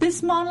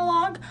this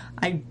monologue,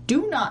 I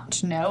do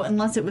not know,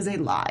 unless it was a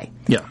lie.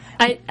 Yeah.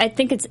 I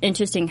think it's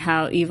interesting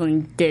how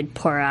Evelyn did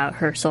pour out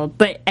her soul,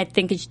 but I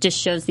think it just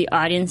shows the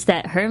audience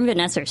that her and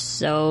Vanessa are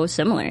so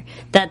similar,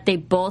 that they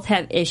both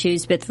have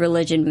issues with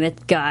religion,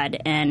 with God,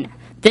 and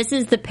this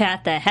is the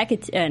path that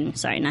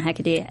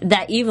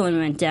that Evelyn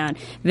went down.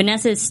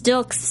 Vanessa is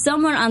still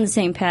somewhat on the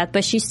same path,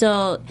 but she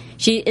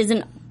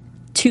isn't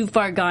too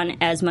far gone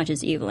as much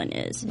as Evelyn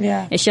is.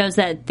 Yeah. It shows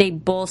that they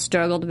both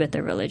struggled with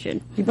their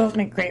religion. You both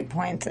make great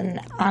points, and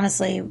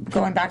honestly,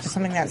 going back to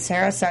something that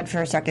Sarah said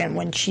for a second,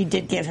 when she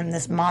did give him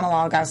this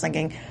monologue, I was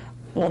thinking,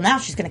 well, now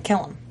she's going to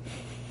kill him.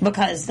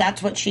 Because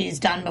that's what she's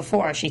done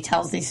before. She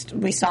tells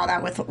we saw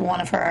that with one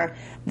of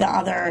the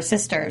other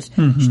sisters.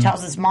 She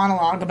tells this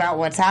monologue about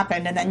what's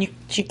happened, and then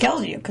she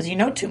kills you because you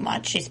know too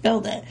much. She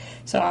spilled it.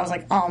 So I was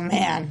like, oh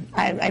man,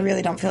 I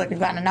really don't feel like we've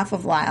gotten enough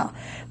of Lyle.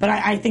 But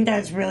I think that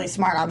is really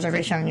smart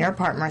observation on your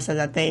part, Marissa,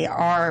 that they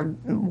are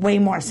way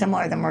more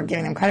similar than we're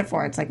giving them credit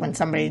for. It's like when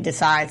somebody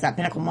decides, that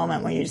pinnacle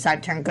moment when you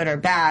decide to turn good or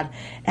bad,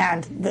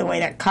 and the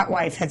way that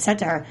Cutwife had said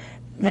to her,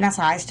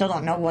 Vanessa, I still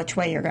don't know which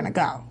way you're going to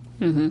go.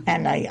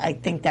 And I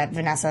think that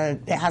Vanessa,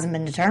 it hasn't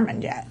been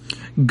determined yet.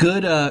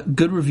 Good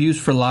reviews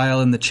for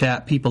Lyle in the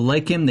chat. People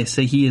like him. They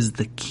say he is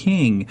the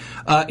king.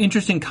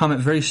 Interesting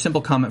comment, very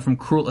simple comment from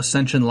Cruel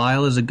Ascension.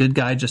 Lyle is a good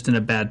guy, just in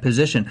a bad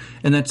position.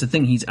 And that's the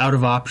thing. He's out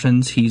of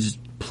options. He's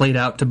played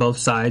out to both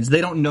sides. They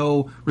don't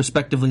know,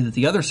 respectively, that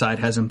the other side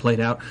hasn't played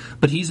out,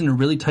 but he's in a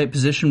really tight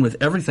position with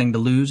everything to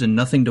lose and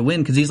nothing to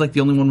win because he's like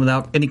the only one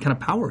without any kind of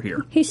power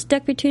here. He's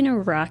stuck between a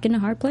rock and a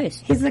hard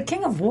place. He's the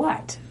king of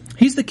what?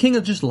 He's the king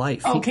of just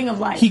life. Oh, king of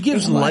life. He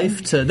gives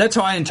life to... That's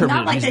how I interpret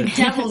it. Not like the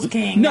devil's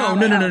king.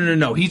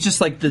 No. He's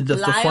just like the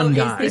fun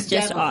guy. Is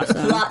just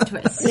awesome. Plot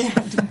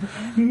twist.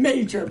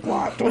 Major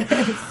plot twist.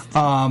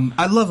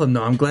 I love him,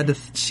 though. I'm glad to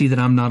see that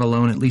I'm not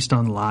alone, at least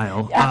on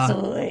Lyle.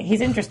 Absolutely.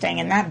 He's interesting.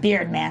 And that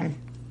beard, man.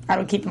 I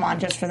would keep him on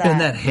just for that.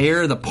 And that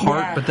hair, the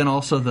part, but then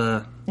also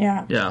the...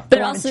 Yeah.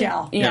 But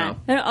also, and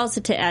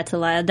also to add to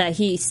Lyle, that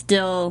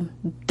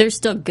there's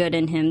still good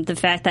in him. The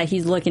fact that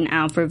he's looking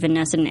out for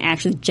Vanessa and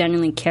actually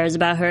genuinely cares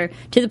about her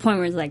to the point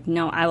where he's like,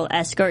 no, I will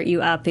escort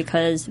you out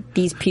because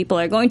these people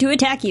are going to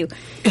attack you.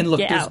 And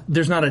look,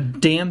 there's not a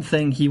damn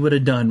thing he would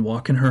have done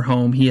walking her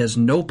home. He has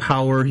no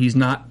power. He's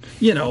not,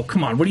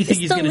 come on, what do you think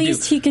he's going to do? It's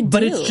the least he could do.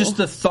 But it's just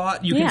the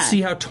thought, you can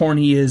see how torn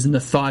he is, and the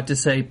thought to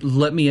say,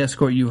 let me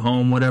escort you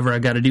home, whatever I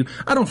got to do.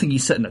 I don't think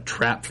he's setting a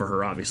trap for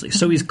her, obviously.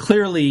 So he's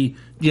clearly...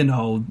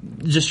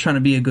 just trying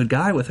to be a good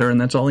guy with her,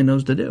 and that's all he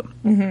knows to do.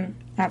 Mm-hmm.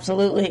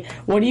 Absolutely.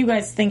 What do you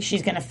guys think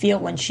she's going to feel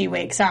when she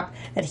wakes up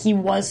that he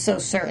was so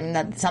certain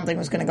that something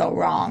was going to go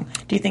wrong?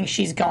 Do you think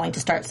she's going to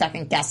start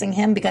second-guessing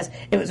him? Because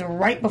it was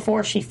right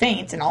before she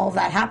faints and all of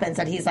that happens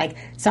that he's like,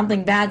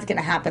 something bad's going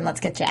to happen, let's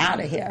get you out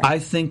of here. I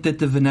think that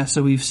the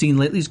Vanessa we've seen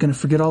lately is going to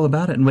forget all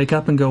about it and wake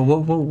up and go, whoa,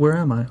 where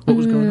am I? What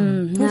was going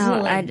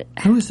on?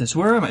 Who is this?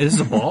 Where am I? Is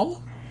this a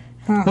ball?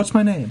 What's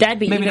my name? That'd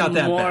be Maybe even not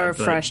that more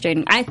bad,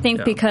 frustrating. I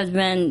think because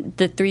when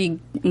the three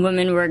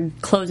women were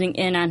closing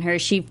in on her,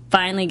 she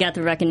finally got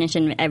the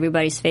recognition in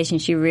everybody's face,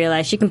 and she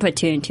realized she can put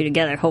two and two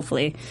together,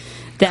 hopefully,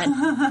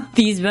 that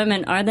these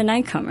women are the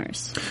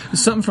nightcomers.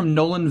 Something from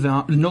Nolan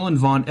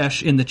Von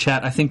Esch in the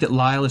chat. I think that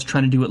Lyle is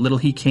trying to do what little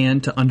he can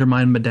to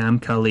undermine Madame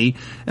Kali,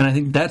 and I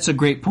think that's a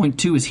great point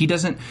too. Is he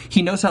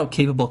knows how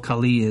capable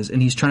Kali is,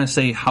 and he's trying to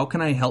say, how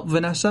can I help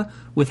Vanessa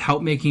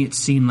without making it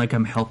seem like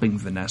I'm helping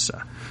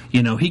Vanessa?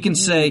 He can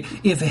say,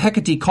 if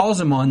Hecate calls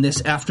him on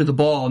this after the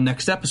ball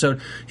next episode,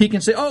 he can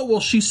say, oh,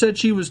 well, she said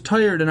she was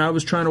tired and I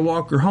was trying to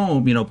walk her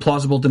home,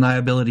 plausible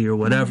deniability or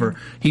whatever.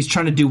 He's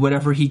trying to do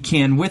whatever he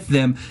can with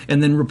them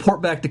and then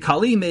report back to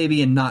Kali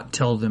maybe and not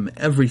tell them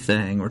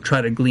everything or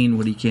try to glean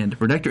what he can to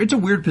protect her. It's a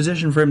weird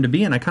position for him to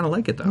be in. I kind of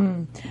like it,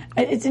 though.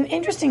 It's an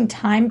interesting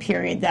time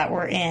period that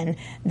we're in,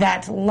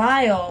 that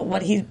Lyle,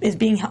 what he is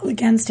being held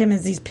against him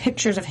is these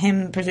pictures of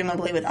him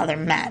presumably with other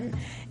men.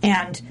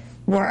 And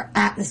we're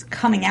at this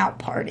coming out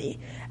party.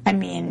 I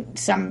mean,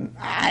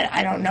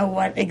 I don't know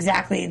what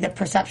exactly the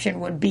perception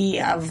would be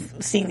of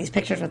seeing these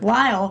pictures with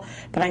Lyle,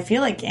 but I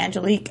feel like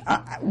Angelique,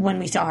 when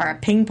we saw her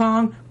at ping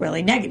pong,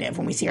 really negative.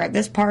 When we see her at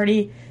this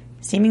party,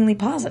 seemingly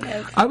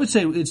positive. I would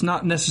say it's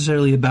not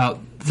necessarily about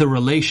the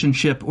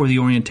relationship or the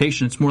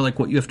orientation. It's more like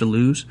what you have to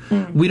lose.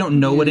 We don't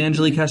know what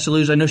Angelique has to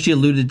lose. I know she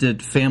alluded to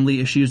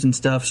family issues and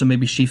stuff, so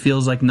maybe she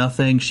feels like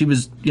nothing. She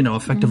was,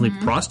 effectively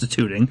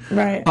prostituting.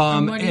 Right.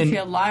 What do you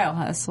feel Lyle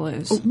has to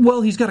lose? Well,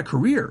 he's got a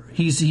career.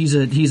 He's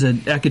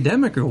an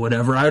academic or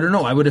whatever. I don't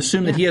know. I would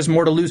assume that he has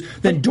more to lose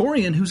than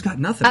Dorian, who's got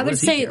nothing. I would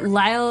say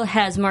Lyle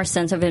has more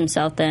sense of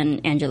himself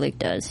than Angelique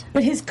does.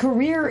 But his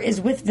career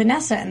is with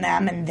Vanessa and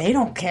them, and they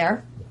don't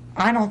care.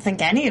 I don't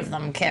think any of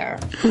them care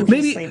who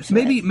he sleeps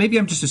with. Maybe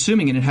I'm just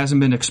assuming and it hasn't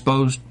been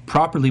exposed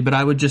properly, but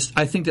I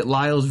think that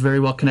Lyle's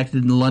very well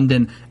connected in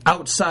London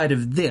outside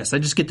of this. I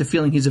just get the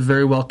feeling he's a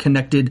very well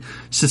connected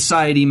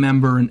society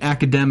member and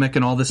academic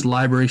and all this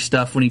library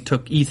stuff when he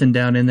took Ethan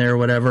down in there or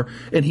whatever,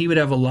 and he would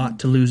have a lot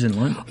to lose in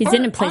London. He's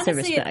in a place of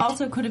respect. respect. It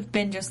also could have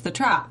been just the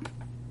trap.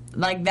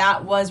 Like,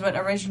 that was what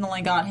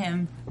originally got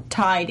him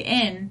tied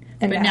in,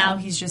 but now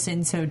he's just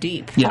in so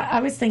deep. Yeah.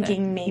 I was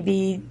thinking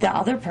maybe the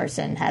other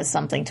person has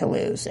something to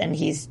lose, and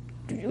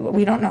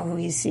we don't know who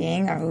he's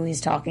seeing or who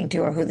he's talking to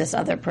or who this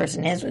other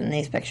person is in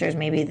these pictures.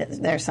 Maybe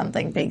there's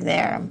something big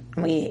there.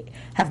 We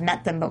have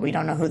met them, but we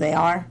don't know who they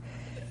are.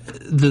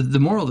 The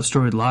moral of the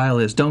story with Lyle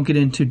is don't get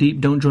in too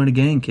deep, don't join a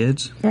gang,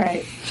 kids.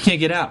 Right. You can't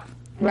get out.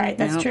 Right,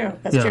 that's true.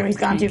 That's true. He's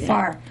gone too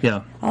far.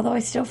 Yeah. Although I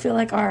still feel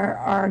like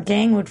our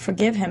gang would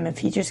forgive him if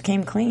he just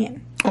came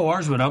clean. Oh,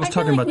 ours would. I was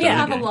talking about that. We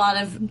have a lot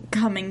of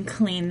coming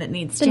clean that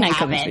needs to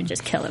happen. The Nightcomers would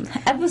just kill him.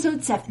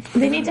 Episode 7.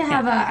 They need to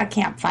have a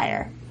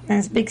campfire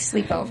and a big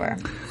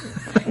sleepover.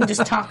 And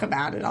just talk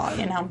about it all,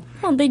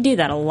 Well, they do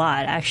that a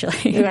lot,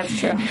 actually. Yeah, that's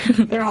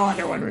true. They're all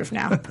under one roof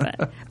now.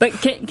 But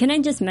can I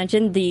just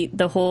mention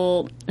the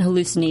whole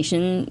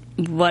hallucination,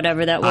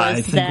 whatever that was,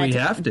 I think that we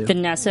have to.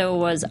 Vanessa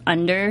was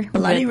under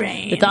Bloody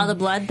rain. with all the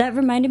blood? That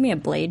reminded me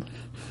of Blade.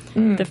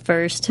 The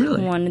first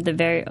one, the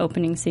very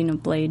opening scene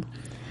of Blade.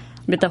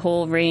 With the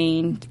whole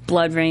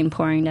blood rain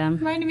pouring down.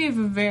 Reminded me of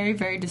a very,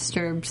 very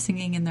disturbed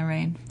Singing in the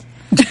Rain.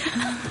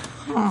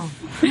 How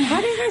do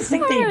you guys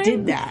think they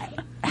did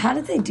that? how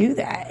did they do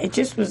that? It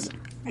just was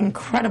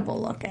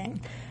incredible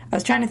looking. I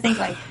was trying to think,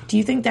 like, do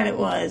you think that it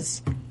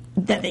was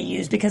that they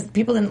used, because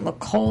people didn't look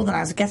cold, and I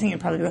was guessing it'd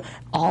probably be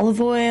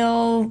olive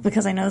oil,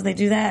 because I know they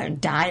do that, or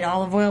dyed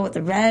olive oil with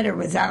the red, or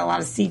was that a lot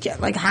of CGI?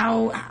 Like,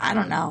 how? I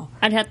don't know.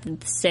 I'd have to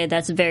say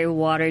that's very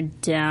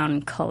watered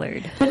down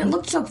colored. But it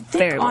looked so thick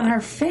Very on well.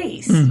 her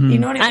face. Mm-hmm. You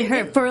know what I On mean?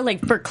 her,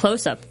 for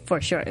close up,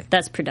 for sure.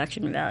 That's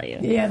production value.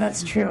 Yeah,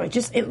 that's true.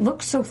 It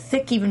looked so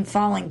thick even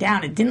falling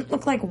down. It didn't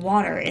look like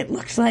water. It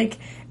looked like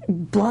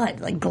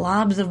blood, like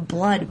globs of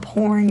blood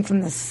pouring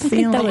from the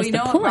ceiling. that was We the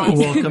know point. what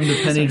Welcome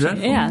to Penny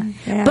Dreadful. Yeah.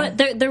 Yeah.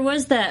 But there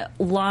was that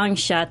long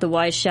shot, the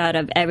wide shot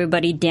of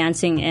everybody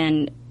dancing,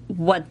 and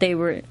what they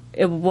were,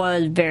 it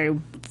was very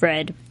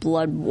red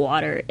blood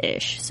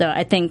water-ish. So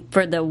I think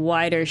for the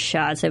wider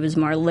shots, it was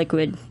more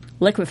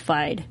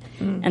liquefied,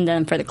 and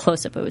then for the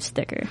close-up, it was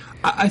thicker.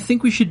 I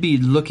think we should be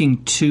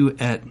looking too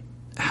at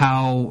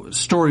how,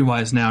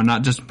 story-wise now,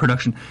 not just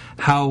production,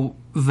 how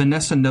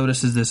Vanessa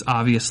notices this,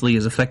 obviously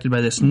is affected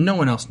by this. No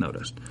one else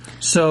noticed.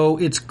 So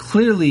it's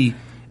clearly,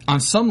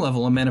 on some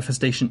level, a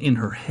manifestation in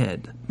her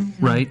head,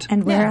 right?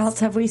 And where else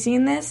have we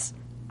seen this?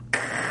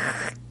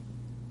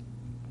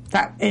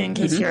 That, in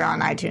case you're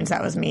on iTunes,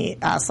 that was me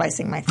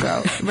slicing my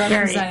throat.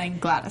 Representing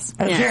Gladys.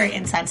 It was very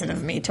insensitive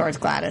of me towards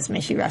Gladys. May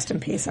she rest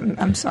in peace.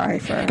 I'm sorry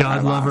for her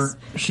God love loss.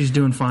 her. She's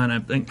doing fine, I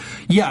think.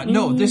 Yeah,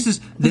 no, this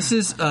is this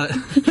is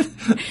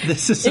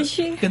Is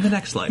she? in the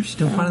next life. She's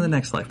doing fine in the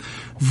next life.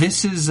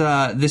 This is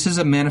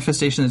a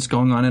manifestation that's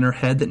going on in her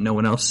head that no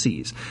one else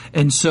sees.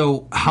 And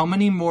so, how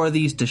many more of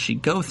these does she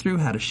go through?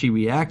 How does she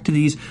react to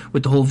these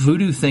with the whole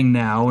voodoo thing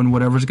now and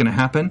whatever's going to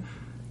happen?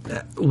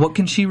 What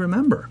can she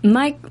remember?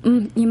 My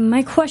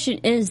question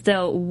is,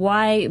 though,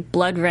 why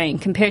Blood Rain?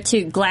 Compared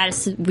to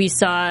Gladys, we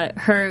saw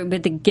her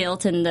with the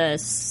guilt and the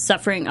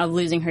suffering of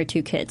losing her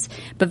 2 kids.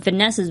 But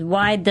Vanessa's,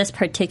 why this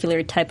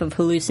particular type of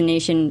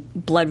hallucination,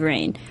 Blood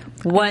Rain?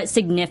 What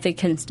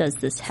significance does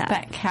this have?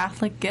 That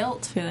Catholic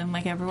guilt, feeling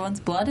like everyone's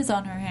blood is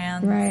on her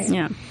hands. Right.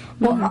 Yeah.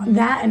 Well,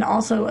 that, and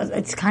also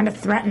it's kind of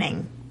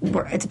threatening.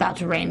 It's about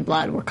to rain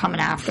blood. We're coming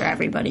after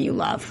everybody you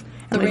love.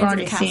 The And we've Reigns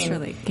already of seen.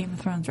 Casterly, Game of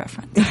Thrones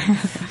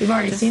reference. We've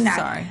already seen that.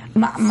 sorry.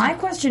 My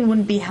question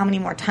wouldn't be how many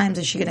more times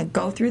is she going to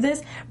go through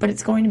this, but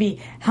it's going to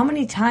be how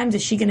many times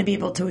is she going to be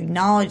able to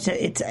acknowledge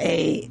that it's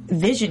a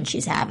vision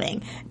she's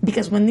having?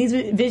 Because when these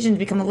visions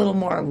become a little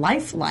more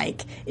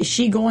lifelike, is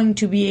she going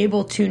to be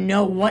able to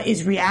know what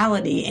is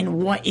reality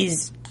and what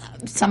is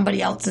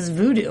somebody else's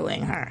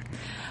voodooing her?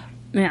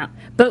 Yeah.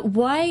 But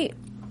why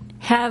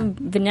have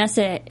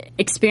Vanessa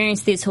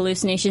experience these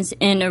hallucinations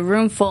in a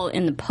room full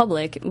in the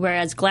public,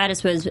 whereas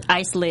Gladys was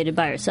isolated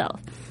by herself?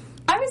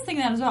 I was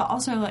thinking that as well.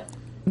 Also, like,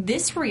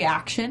 this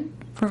reaction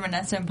from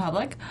Vanessa in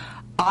public,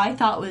 I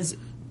thought was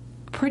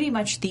pretty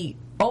much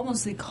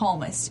almost the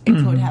calmest it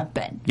could have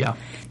been. Yeah.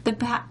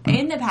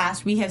 In the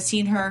past, we have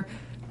seen her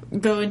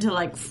go into,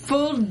 like,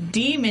 full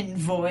demon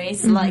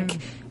voice, like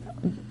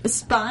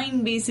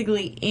spine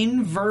basically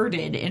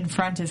inverted in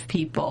front of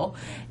people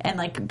and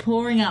like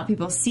pouring out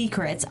people's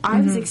secrets. I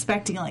was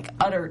expecting like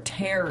utter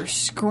terror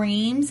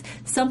screams,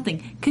 something,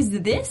 because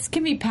this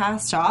can be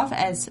passed off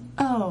as,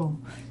 oh,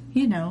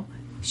 you know,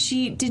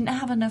 she didn't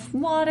have enough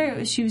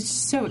water, she was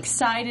so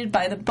excited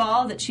by the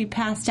ball that she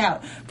passed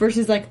out,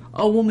 versus like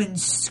a woman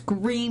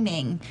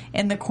screaming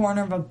in the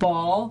corner of a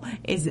ball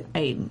is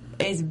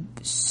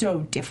so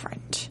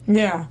different.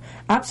 Yeah,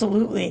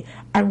 absolutely.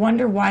 I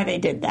wonder why they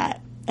did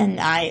that.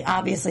 And I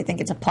obviously think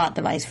it's a plot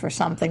device for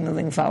something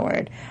moving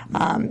forward.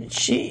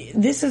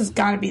 This has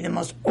got to be the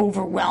most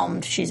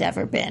overwhelmed she's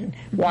ever been.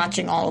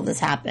 Watching all of this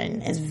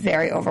happen is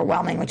very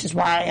overwhelming, which is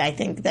why I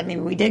think that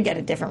maybe we did get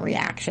a different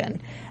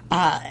reaction.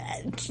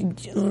 I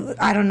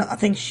don't know. I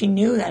think she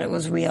knew that it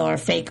was real or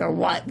fake or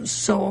what. Was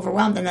so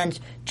overwhelmed and then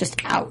just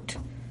out.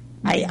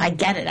 I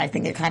get it. I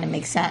think it kind of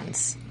makes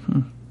sense.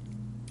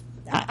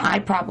 I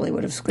probably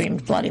would have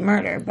screamed bloody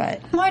murder,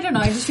 but... Well, I don't know.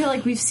 I just feel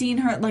like we've seen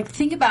her... Like,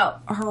 think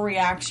about her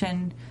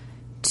reaction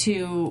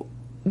to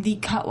the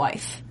cut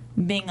wife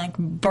being, like,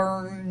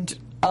 burned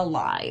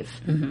alive.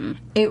 Mm-hmm.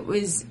 It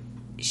was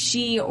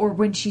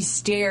when she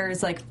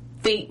stares, like,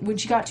 when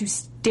she got to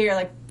stare,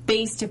 like,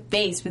 face to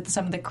face with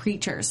some of the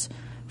creatures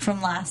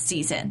from last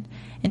season.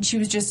 And she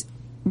was just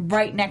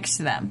right next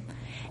to them.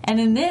 And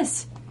in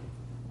this,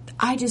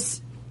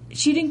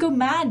 she didn't go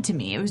mad to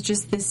me. It was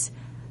just this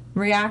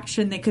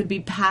reaction that could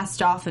be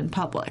passed off in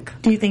public.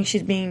 Do you think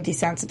she's being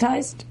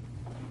desensitized?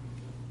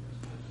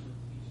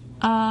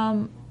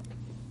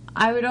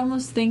 I would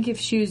almost think if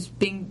she was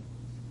being...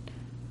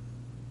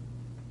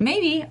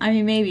 Maybe.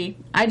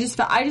 I just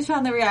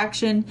found the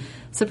reaction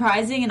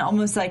surprising and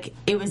almost like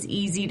it was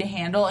easy to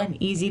handle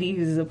and easy to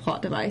use as a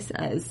plot device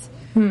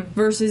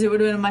versus it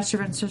would have been a much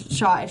different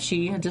shot if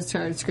she had just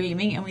started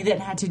screaming and we then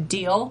had to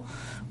deal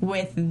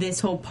with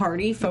this whole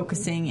party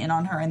focusing in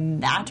on her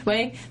in that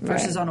way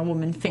versus on a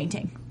woman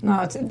fainting.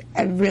 No, it's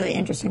a really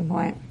interesting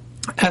point.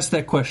 Ask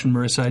that question,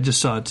 Marissa. I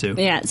just saw it too.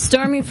 Yeah,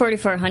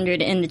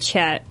 Stormy4400 in the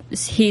chat,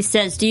 he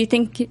says, do you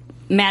think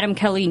Madame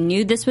Kelly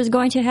knew this was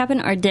going to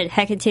happen, or did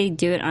Hecate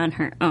do it on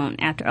her own?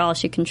 After all,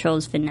 she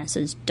controls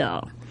Vanessa's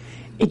doll.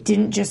 It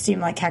didn't just seem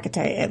like Hecate.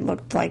 It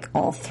looked like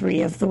all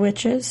three of the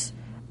witches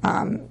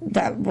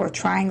that were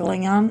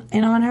triangling on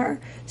her.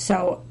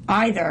 So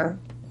either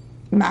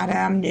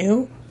Madame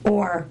knew,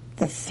 or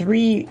the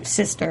three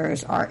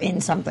sisters are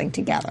in something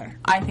together.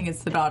 I think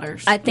it's the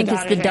daughters. I think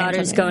it's the daughters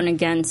daughters going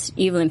against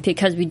Evelyn,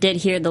 because we did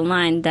hear the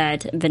line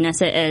that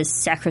Vanessa is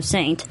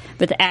sacrosanct,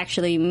 but that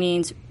actually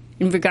means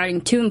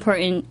regarding too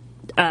important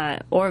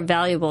or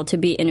valuable to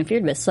be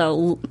interfered with.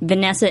 So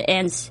Vanessa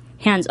ends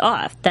hands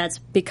off. That's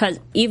because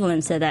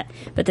Evelyn said that.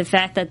 But the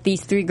fact that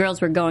these three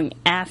girls were going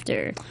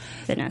after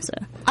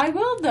Vanessa. I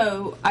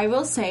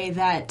will say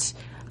that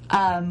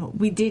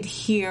we did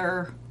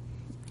hear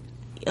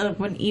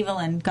when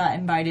Evelyn got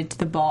invited to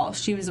the ball,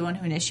 she was the one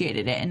who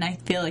initiated it, and I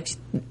feel like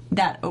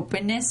that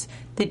openness,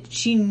 that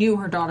she knew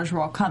her daughters were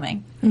all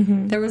coming.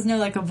 Mm-hmm. There was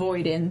no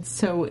avoidance,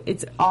 so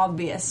it's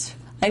obvious.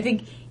 I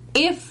think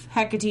if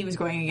Hecate was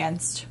going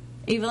against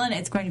Evelyn,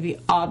 it's going to be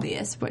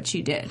obvious what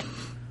she did.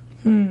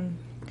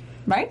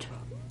 Right?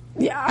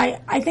 Yeah,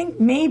 I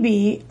think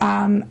maybe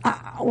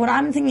what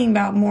I'm thinking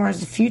about more is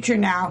the future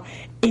now.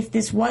 If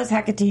this was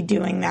Hecate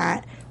doing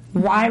that,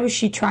 why was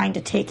she trying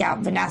to take out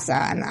Vanessa?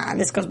 And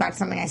this goes back to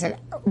something I said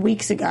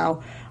weeks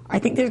ago. I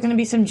think there's going to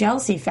be some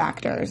jealousy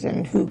factors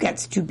and who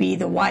gets to be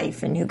the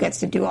wife and who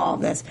gets to do all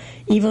of this.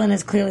 Evelyn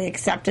has clearly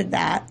accepted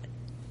that.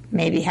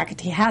 Maybe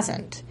Hecate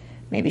hasn't.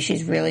 Maybe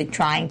she's really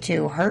trying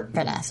to hurt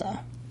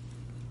Vanessa,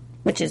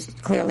 which is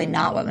clearly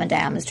not what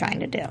Madame is trying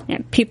to do. Yeah,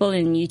 people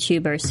in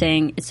YouTube are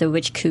saying it's a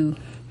witch coup.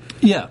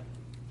 Yeah,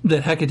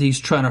 that Hecate's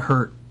trying to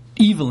hurt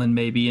Evelyn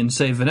maybe and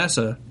say,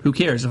 Vanessa, who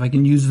cares? If I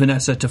can use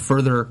Vanessa to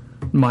further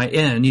my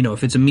end,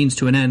 if it's a means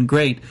to an end,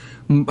 great.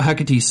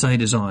 Hecate's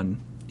sight is on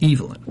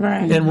Evelyn.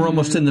 Right. And we're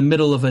almost in the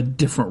middle of a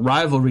different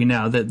rivalry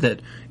now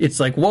that it's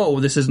like, whoa,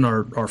 this isn't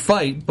our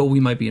fight, but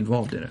we might be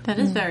involved in it. That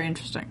is very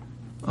interesting.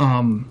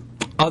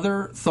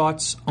 Other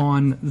thoughts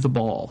on the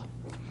ball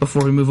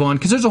before we move on?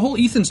 Because there's a whole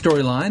Ethan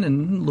storyline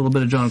and a little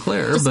bit of John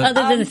Clare. Just other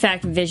than the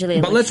fact visually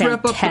it but looks let's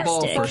wrap up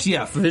fantastic. the ball first.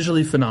 Yeah,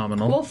 visually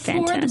phenomenal. Well,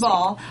 for the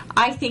ball,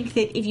 I think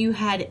that if you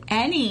had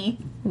any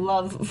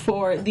love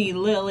for the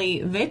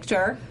Lily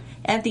Victor,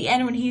 at the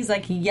end when he's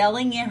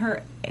yelling at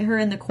her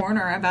in the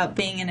corner about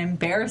being an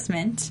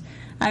embarrassment,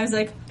 I was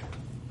like,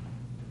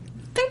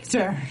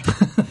 Victor,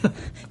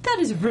 that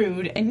is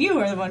rude, and you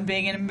are the one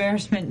being an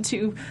embarrassment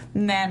to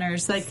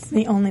manners. It's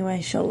the only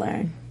way she'll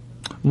learn.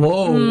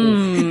 Whoa.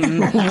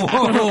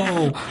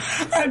 Whoa.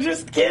 I'm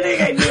just kidding.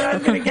 I knew I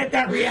was going to get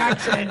that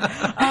reaction.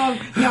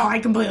 No, I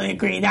completely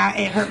agree. That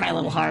it hurt my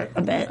little heart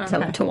a bit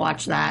to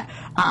watch that.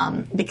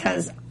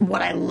 Because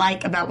what I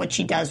like about what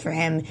she does for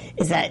him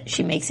is that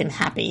she makes him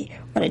happy.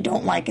 What I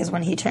don't like is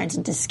when he turns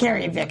into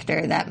scary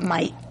Victor that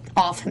might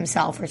off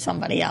himself or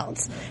somebody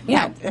else.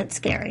 Yeah, that's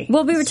scary.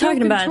 Well, we were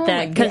talking about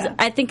that because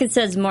I think it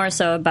says more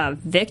so about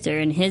Victor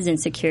and his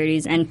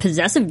insecurities and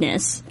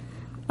possessiveness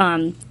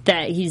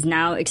that he's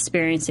now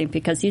experiencing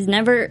because he's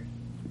never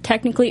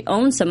technically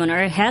owned someone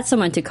or had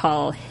someone to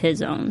call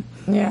his own.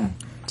 Yeah.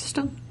 Just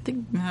don't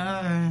think...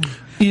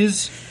 He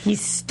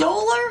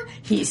stole her?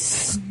 He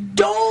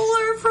stole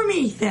her from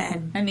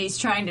Ethan. And he's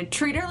trying to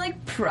treat her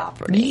like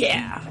property.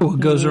 Yeah.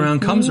 What goes around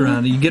comes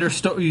around. You get her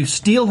you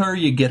steal her,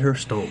 you get her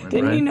stolen.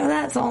 Didn't you know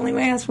that's the only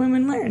way us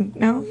women learn?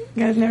 No? You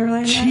guys never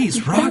learned that?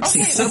 Jeez,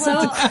 Roxy.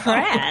 So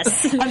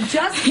crass. I'm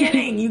just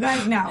kidding. You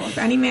guys know. If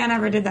any man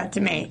ever did that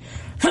to me...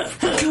 Is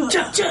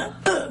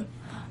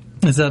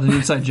that an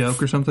inside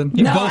joke or something?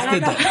 You both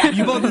did that.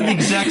 You both did the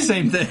exact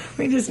same thing.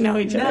 We just know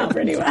each other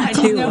pretty well. I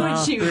just know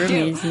what she would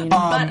do.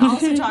 But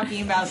also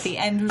talking about the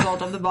end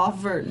result of the ball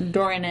for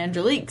Dorian and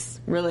Angelique's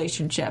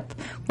relationship.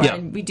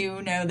 When we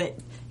do know that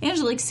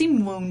Angelique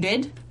seemed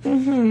wounded.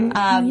 Mm-hmm.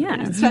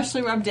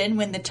 Especially rubbed in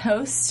when the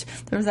toast,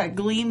 there was that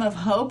gleam of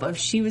hope of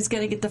she was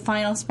going to get the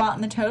final spot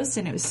in the toast,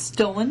 and it was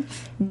stolen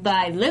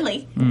by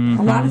Lily. Mm-hmm.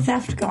 A lot of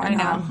theft going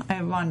on. I know.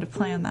 I wanted to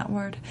play on that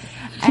word.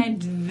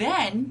 And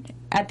then...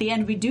 at the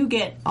end, we do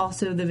get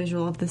also the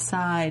visual of the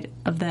side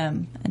of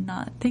them, and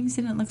things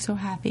didn't look so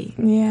happy.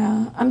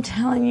 Yeah, I'm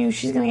telling you,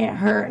 she's going to get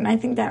hurt, and I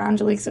think that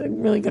Angelique's a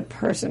really good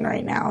person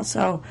right now.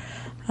 So,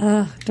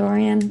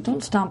 Dorian,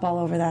 don't stomp all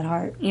over that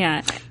heart.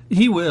 Yeah,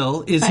 he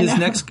will. Is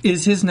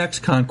his next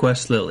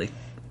conquest Lily?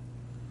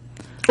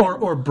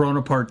 Or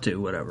Brona Part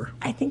 2, whatever.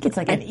 I think it's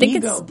an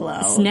ego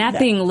blow.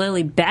 Snapping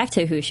Lily back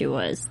to who she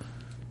was.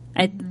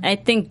 I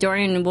think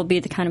Dorian will be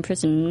the kind of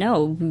person.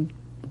 No.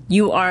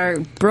 You are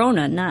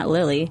Brona, not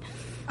Lily.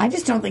 I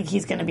just don't think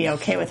he's going to be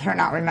okay with her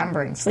not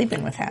remembering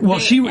sleeping with him. Well,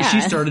 she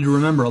started to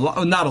remember a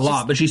lot. Not a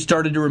lot, but she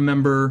started to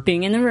remember...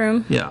 being in the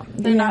room. Yeah.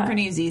 They're not going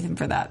to use Ethan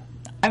for that.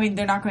 I mean,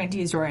 they're not going to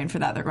use Dorian for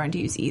that. They're going to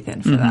use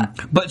Ethan for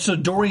that. But so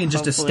Dorian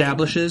just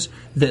establishes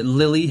that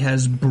Lily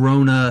has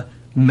Brona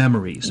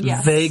memories.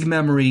 Yes. Vague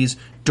memories.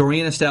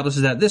 Dorian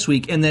establishes that this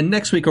week. And then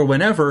next week or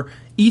whenever,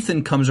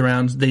 Ethan comes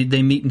around,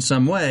 they meet in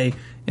some way,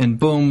 and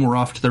boom, we're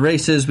off to the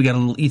races. We got a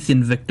little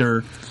Ethan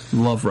Victor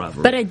love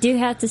rivalry. But I do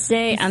have to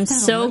say, I'm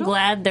so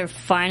glad they're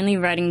finally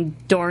writing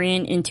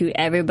Dorian into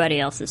everybody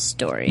else's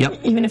story.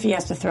 Yep. Even if he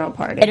has to throw a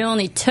party. It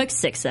only took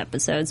 6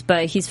 episodes,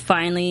 but he's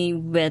finally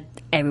with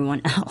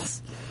everyone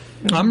else.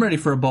 I'm ready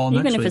for a ball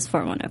next Even week. if it's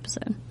for one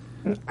episode.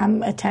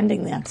 I'm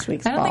attending next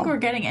week's I don't ball. think we're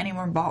getting any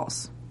more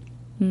balls.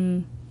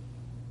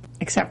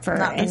 Except for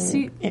Not this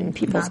in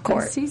people's Not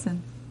court. this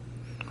season.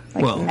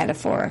 Like Well.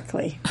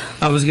 metaphorically.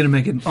 I was going to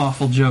make an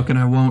awful joke, and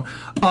I won't.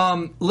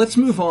 Let's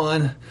move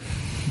on.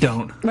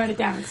 Don't. Write it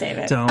down and save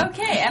it. Don't.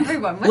 Okay,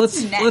 everyone,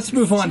 what's next? Let's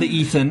move on to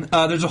Ethan.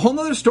 There's a whole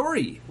other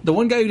story. The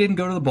one guy who didn't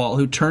go to the ball,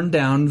 who turned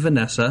down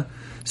Vanessa,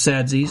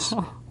 Sadsies,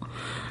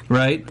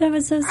 right? That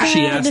was so sad.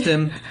 She asked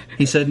him.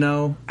 He said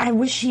no. I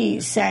wish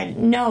he said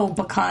no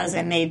because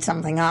I made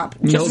something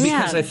up. No, Just-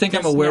 because yeah, I think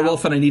I'm a just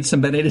werewolf and I need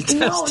somebody to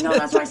test No, it.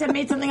 that's why I said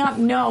made something up.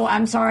 No,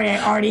 I'm sorry.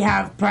 I already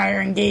have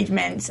prior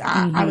engagements.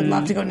 I would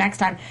love to go next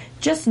time.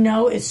 Just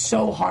no is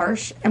so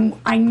harsh. And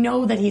I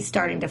know that he's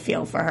starting to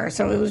feel for her.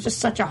 So it was just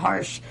such a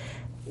harsh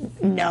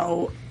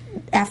no,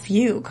 F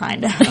you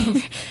kind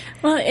of.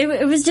 Well,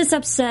 it was just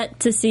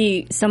upset to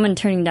see someone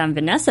turning down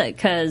Vanessa,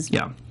 because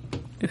Yeah.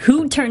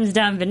 who turns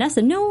down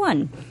Vanessa? No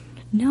one.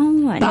 No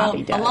one.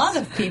 Bobby A does. lot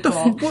of people.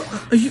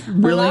 Are you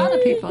really? A lot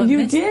of people.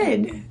 You admit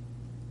it. did.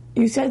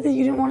 You said that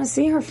you didn't want to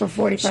see her for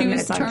 45 She was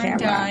minutes on turned camera.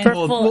 down. For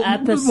full Well, for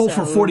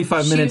episode.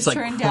 45 She minutes, was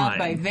like turned down by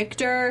crying.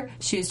 Victor.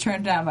 She was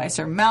turned down by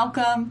Sir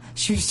Malcolm.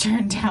 She was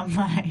turned down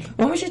by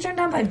When was she turned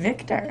down by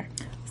Victor?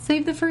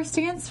 Save the First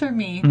Dance for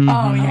me. Mm-hmm.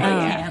 Oh,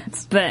 yeah.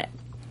 But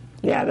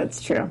Yeah,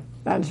 that's true.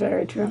 That's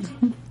very true.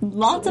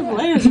 Lots of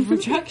layers of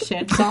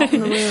rejection. Salt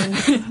in the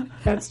wound.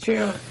 That's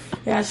true.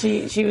 Yeah,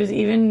 she was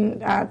even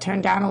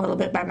turned down a little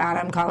bit by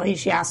Madame Colley.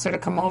 She asked her to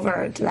come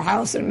over to the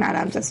house, and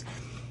Madame says,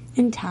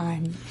 in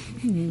time.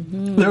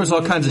 There was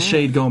all kinds of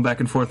shade going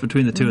back and forth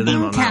between the two of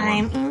them on that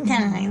one. In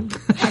time.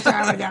 That's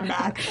how I would done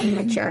back. I'm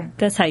mature.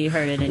 that's how you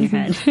heard it in your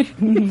head.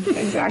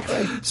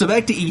 Exactly. So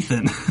back to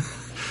Ethan.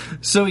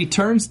 So he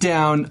turns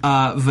down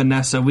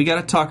Vanessa. We got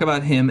to talk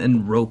about him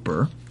and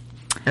Roper.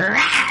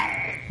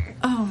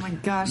 Oh my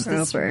gosh.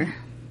 This, Roper.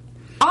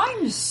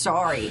 I'm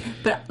sorry,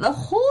 but the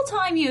whole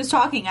time he was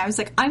talking, I was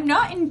like, I'm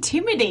not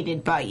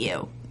intimidated by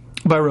you.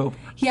 By Roper.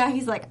 Yeah,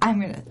 he's like,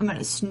 I'm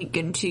gonna sneak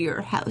into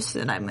your house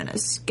and I'm gonna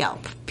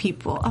scalp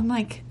people. I'm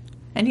like,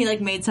 and he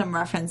like made some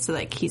reference to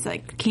like, he's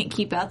like, can't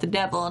keep out the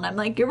devil, and I'm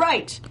like, you're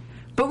right,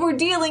 but we're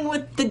dealing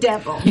with the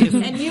devil,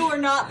 and you are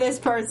not this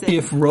person.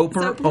 If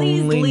Roper So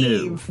please only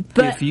leave. knew.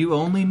 But- If you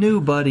only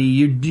knew, buddy,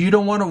 you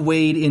don't want to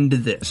wade into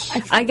this.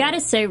 I gotta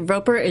say,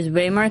 Roper is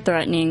way more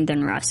threatening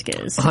than Rusk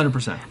is.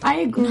 100%. I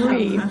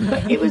agree,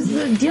 but it was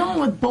dealing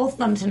with both of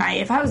them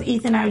tonight. If I was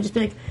Ethan, I would just be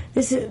like,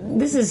 "This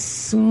is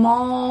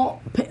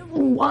small.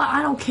 Well,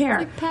 I don't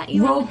care. pat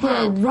you on the Roper,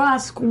 head.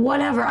 Rusk,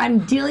 whatever.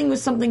 I'm dealing with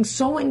something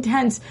so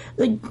intense.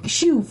 Like,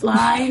 shoo,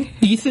 fly."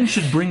 Ethan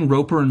should bring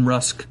Roper and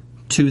Rusk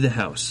to the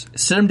house.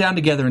 Sit them down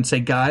together and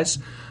say, guys,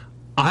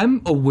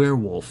 I'm a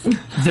werewolf.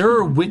 There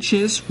are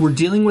witches. We're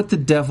dealing with the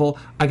devil.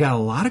 I got a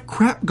lot of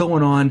crap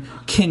going on.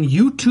 Can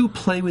you two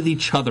play with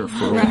each other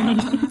for a while?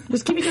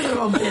 Just keep each other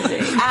all busy.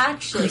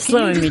 Actually,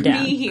 slowing can me you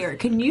down. be here?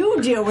 Can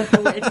you deal with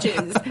the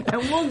witches?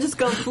 And we'll just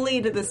go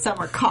flee to the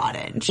summer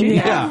cottage.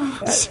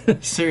 Yeah.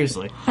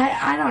 Seriously.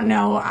 I don't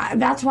know.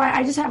 That's why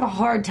I just have a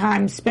hard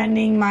time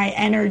spending my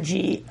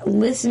energy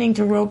listening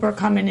to Roper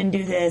come in and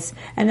do this,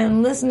 and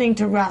then listening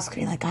to Rusk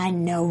be like, "I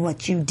know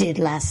what you did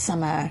last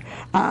summer."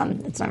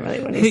 It's not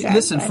really what he Hey, said.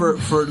 listen, but-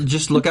 for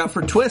just look out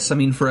for twists. I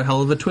mean, for a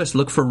hell of a twist.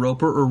 Look for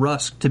Roper or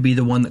Rusk to be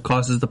the one that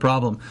causes the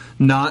problem.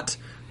 Not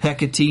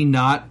Hecate,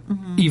 not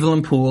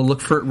Evelyn Poole.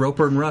 Look for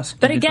Roper and Rusk.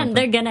 to But do again, something.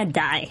 they're gonna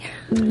die.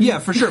 Yeah,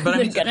 for sure. But I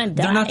They're mean, gonna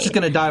they're not die. just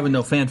going to die with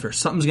no fanfare.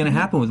 Something's going to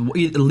happen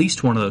with at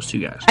least one of those two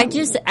guys.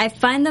 I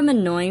find them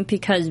annoying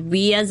because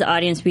we as the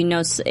audience, we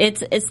know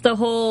it's the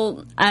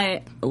whole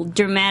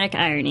dramatic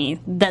irony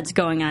that's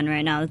going on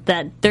right now,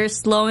 that they're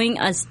slowing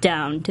us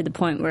down to the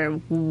point where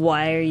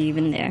why are you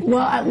even there?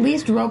 Well, at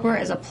least Roper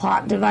is a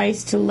plot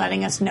device to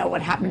letting us know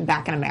what happened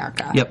back in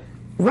America. Yep.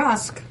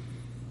 Rusk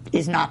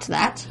is not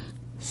that.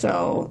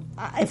 So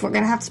if we're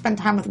going to have to spend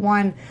time with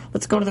one,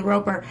 let's go to the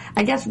Roper.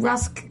 I guess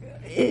Rusk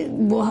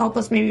will help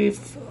us maybe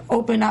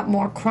open up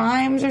more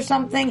crimes or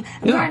something.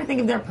 I'm Yeah. trying to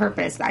think of their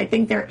purpose. I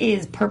think there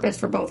is purpose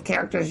for both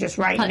characters just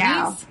right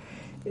now.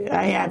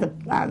 Yeah, the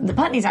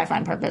Putneys I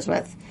find purpose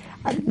with.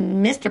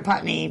 Mr.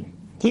 Putney,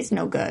 he's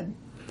no good.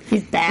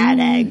 He's bad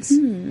eggs.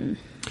 Is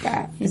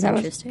that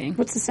Interesting.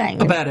 what's the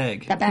saying? A bad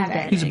egg. A bad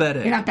egg. He's a bad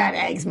egg. You're not bad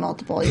eggs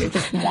multiple. You're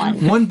just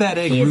one. One bad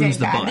egg He is a ruins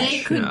the bad bunch. egg. They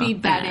could Yeah. be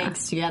bad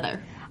eggs together.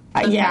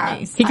 Yeah.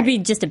 He could be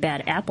just a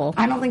bad apple.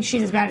 I don't think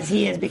she's as bad as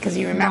he is because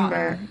you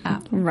remember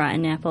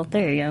Rotten apple.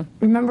 There you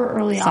go.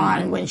 early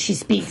on when she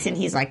speaks and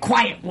he's like,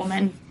 "Quiet,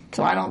 woman."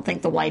 So I don't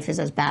think the wife is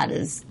as bad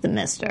as the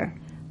mister.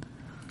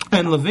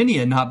 And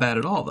Lavinia, not bad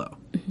at all, though.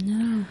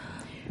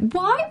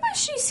 Why was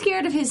she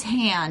scared of his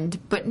hand,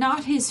 but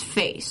not his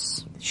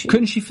face?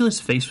 Couldn't she feel his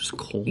face was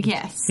cold?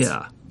 Yes.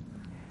 Yeah.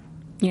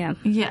 Yeah.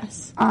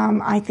 Yes.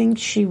 I think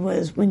she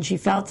was, when she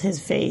felt his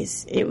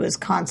face, it was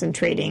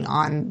concentrating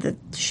on the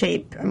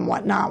shape and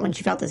whatnot. When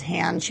she felt his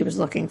hand, she was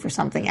looking for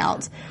something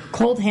else.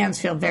 Cold hands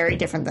feel very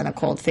different than a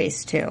cold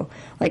face, too.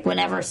 Like,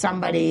 whenever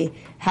somebody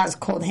has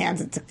cold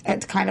hands,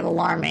 it's kind of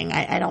alarming.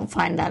 I don't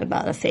find that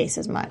about a face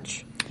as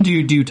much. Do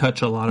you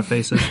touch a lot of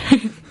faces?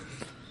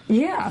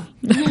 Yeah.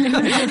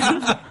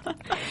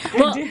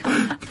 Well,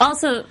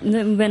 also,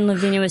 when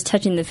Lavinia was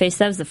touching the face,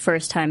 that was the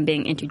first time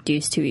being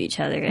introduced to each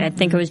other. I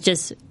think it was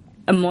just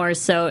a more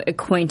so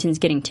acquaintance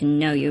getting to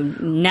know you.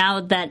 Now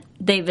that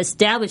they've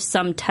established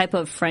some type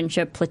of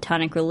friendship,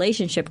 platonic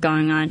relationship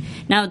going on,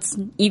 now it's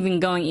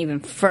going even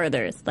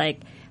further. It's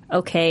like,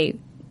 okay,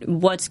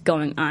 what's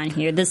going on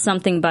here? There's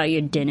something about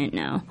you didn't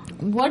know.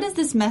 What is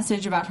this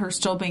message about her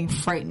still being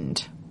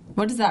frightened?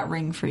 What does that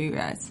ring for you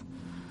guys?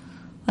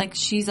 Like,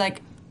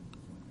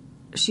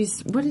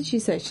 what did she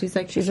say? She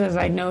says,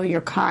 I know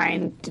you're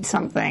kind to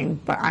something,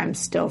 but I'm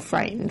still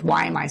frightened.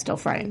 Why am I still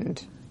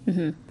frightened?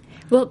 Mm-hmm.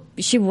 Well,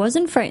 she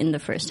wasn't frightened the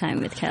first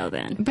time with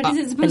Caliban. But is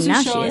it supposed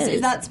to show us,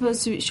 is that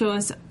supposed to show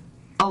us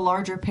a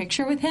larger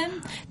picture with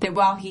him? That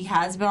while he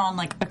has been on,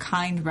 like, a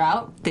kind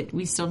route, that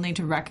we still need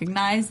to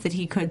recognize that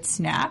he could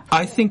snap?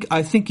 I think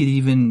it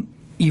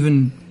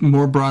even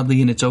more broadly,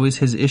 and it's always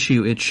his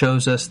issue, it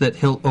shows us that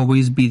he'll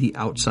always be the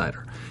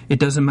outsider. It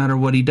doesn't matter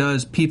what he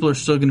does. People are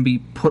still going to be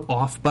put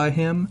off by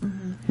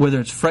him, whether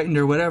it's frightened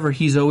or whatever.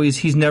 He's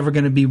never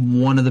going to be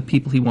one of the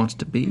people he wants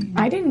to be.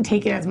 I didn't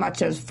take it as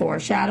much as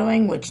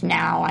foreshadowing, which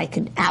now I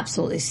could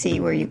absolutely see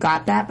where you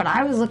got that. But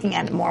I was looking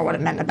at it more what it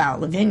meant about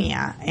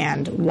Lavinia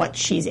and what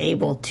she's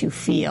able to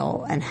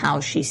feel and how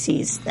she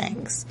sees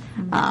things.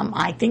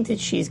 I think that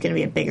she's going to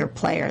be a bigger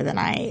player than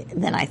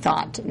I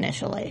thought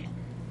initially.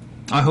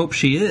 I hope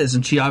she is,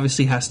 and she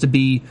obviously has to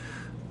be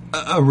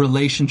a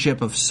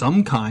relationship of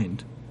some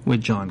kind with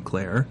John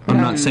Clare.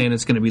 I'm not saying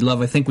it's going to be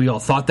love. I think we all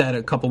thought that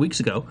a couple weeks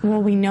ago.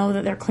 Well, we know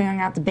that they're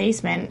clearing out the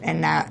basement,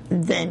 and that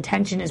the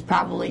intention is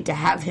probably to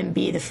have him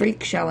be the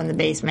freak show in the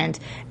basement,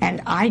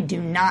 and I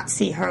do not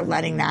see her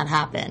letting that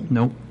happen.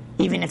 Nope.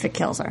 Even if it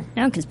kills her.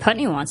 No, because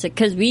Putney wants it.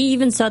 Because we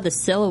even saw the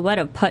silhouette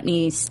of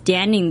Putney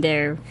standing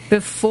there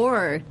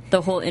before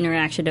the whole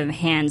interaction of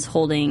hands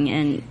holding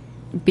and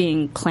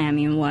being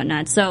clammy and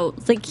whatnot. So,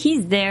 like,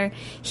 he's there.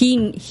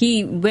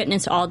 He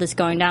witnessed all this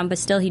going down, but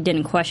still he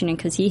didn't question it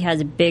because he has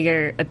a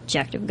bigger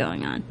objective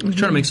going on. He's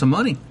trying to make some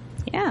money.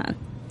 Yeah.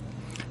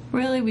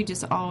 Really, we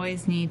just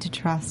always need to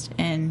trust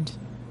in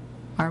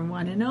our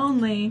one and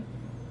only.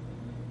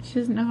 She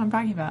doesn't know who I'm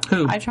talking about.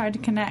 Who? I tried to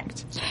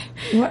connect.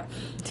 What?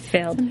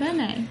 Failed.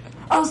 Bene.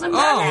 Oh, Simbene!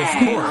 Oh, of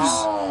course.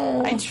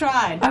 Oh. I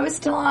tried. I was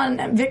still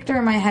on Victor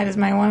in my head as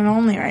my one and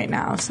only right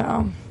now,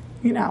 so,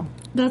 you know.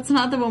 That's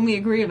not the one we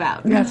agree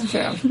about. That's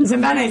true.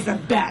 Simbene is the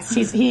best.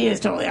 He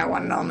is totally our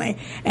one and only.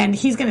 And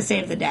he's going to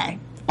save the day.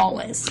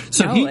 Always.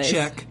 So Always. heat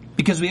check,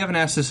 because we haven't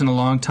asked this in a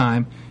long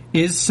time,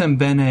 is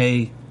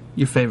Simbene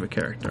your favorite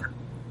character?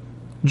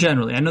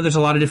 Generally. I know there's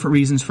a lot of different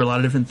reasons for a lot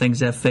of different things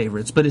to have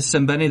favorites, but is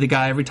Simbene the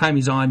guy every time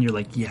he's on, you're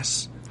like,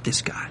 yes,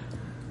 this guy?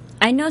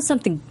 I know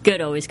something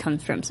good always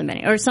comes from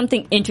Simbene, or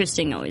something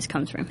interesting always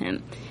comes from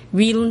him.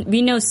 We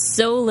know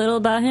so little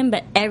about him,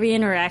 but every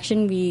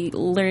interaction we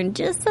learn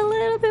just a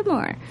little bit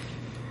more.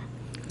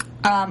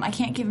 I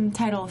can't give him the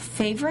title of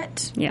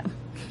favorite. Yeah.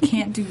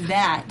 Can't do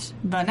that.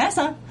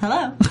 Vanessa,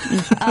 hello.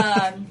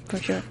 For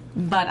sure.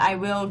 But I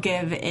will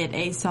give it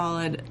a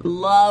solid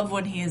love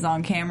when he is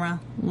on camera,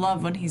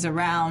 love when he's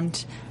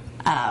around.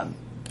 I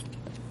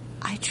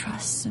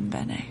trust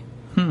Simbene.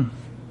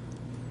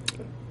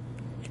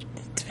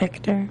 It's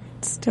Victor.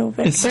 It's still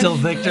Victor. It's still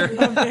Victor.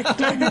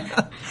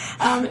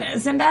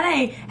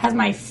 Simbene has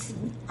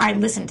I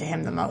listen to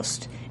him the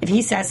most. If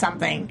he says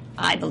something,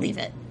 I believe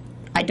it.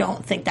 I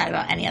don't think that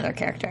about any other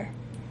character.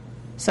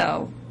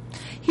 So...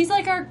 He's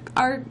like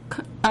our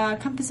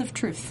compass of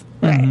truth.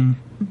 Right.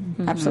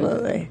 Mm-hmm.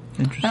 Absolutely.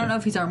 I don't know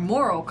if he's our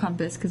moral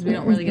compass because we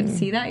don't really get to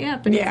see that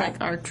yet, but Yeah. he's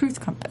like our truth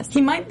compass. He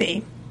might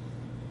be.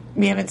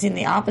 We haven't seen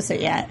the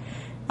opposite yet.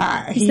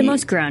 He's the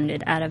most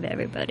grounded out of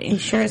everybody. He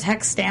sure as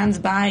heck stands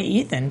by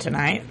Ethan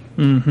tonight.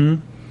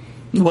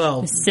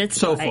 Well, Sits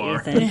so by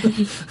far.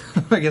 Ethan.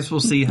 I guess we'll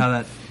see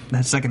how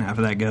that second half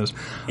of that goes.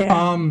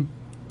 Yeah.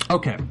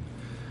 Okay.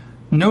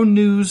 No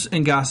news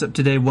and gossip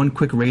today. One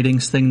quick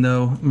ratings thing,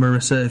 though,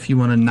 Marissa, if you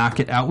want to knock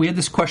it out. We had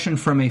this question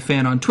from a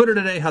fan on Twitter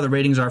today, how the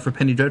ratings are for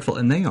Penny Dreadful,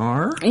 and they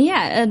are...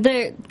 Yeah,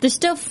 they're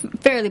still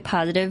fairly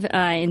positive.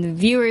 In the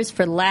viewers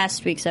for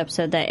last week's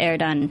episode that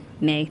aired on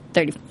May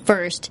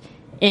 31st,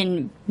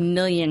 in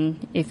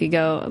million, if you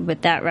go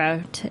with that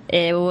route,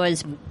 it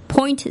was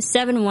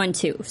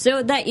 0.712.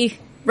 So that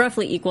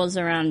roughly equals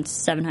around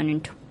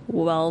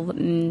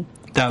 712,000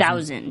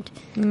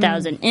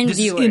 in This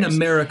viewers. is in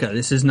America.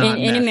 This is not...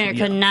 In national, America,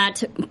 yeah.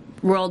 not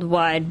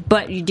worldwide,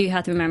 but you do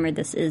have to remember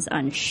this is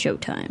on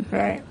Showtime.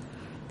 Right.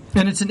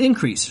 And it's an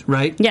increase,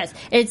 right? Yes,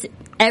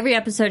 every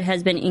episode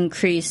has been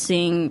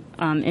increasing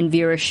in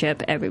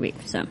viewership every week.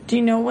 So Do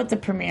you know what the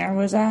premiere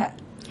was at?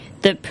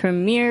 The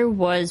premiere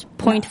was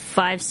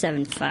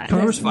 0.575.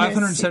 Premiere was The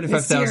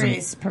 575,000.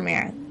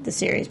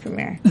 series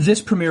premiere.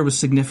 This premiere was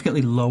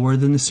significantly lower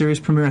than the series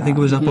premiere. I think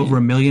it was up over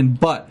 1 million,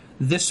 but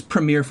this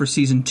premiere for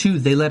season 2,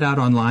 they let out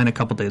online a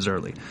couple days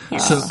early.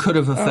 So it could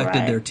have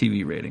affected their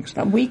TV ratings.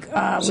 A week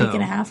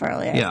and a half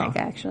early, I think,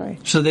 actually.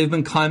 So they've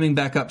been climbing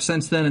back up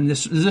since then, and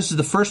this is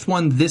the first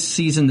one this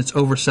season that's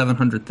over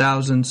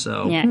 700,000.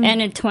 So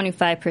and a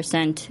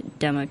 25%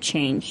 demo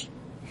change,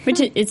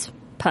 which it's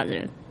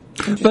positive.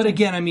 But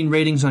again, I mean,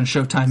 ratings on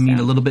Showtime mean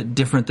a little bit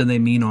different than they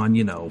mean on,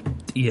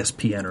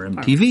 ESPN or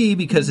MTV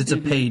because it's a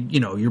paid,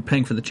 you're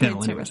paying for the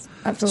channel anyways.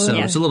 Absolutely.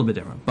 So it's a little bit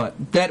different.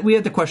 But that we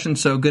had the question,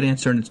 so good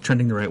answer, and it's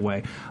trending the right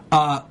way.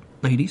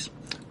 Ladies,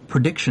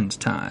 predictions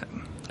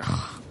time.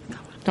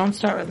 Don't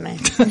start with me.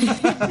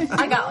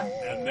 I got one.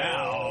 And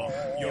now,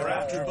 your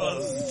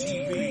AfterBuzz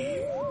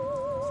TV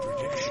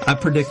prediction. I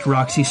predict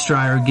Roxy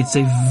Stryer gets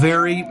a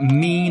very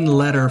mean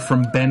letter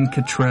from Ben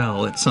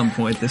Cottrell at some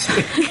point this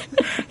week.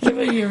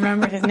 You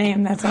remembered his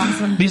name. That's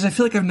awesome. Because I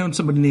feel like I've known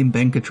somebody named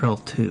Ben Cottrell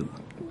too.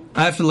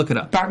 I have to look it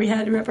up. Barbie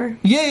Head Ripper?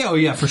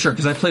 Yeah, for sure,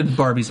 because I played with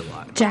Barbies a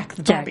lot. Jack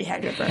the Barbie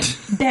Head Ripper.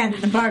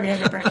 Ben the Barbie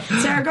Head Ripper.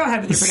 Sarah, go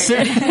ahead with your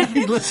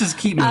prediction. Let's just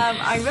keep moving.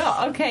 I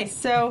will. Okay,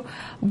 so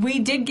we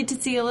did get to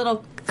see a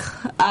little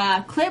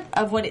clip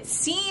of what it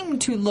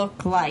seemed to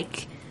look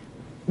like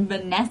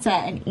Vanessa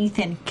and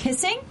Ethan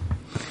kissing.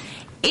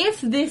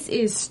 If this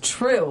is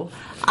true,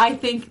 I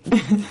think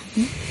that,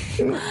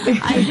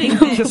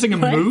 Kissing a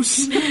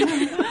moose?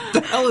 What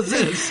the hell is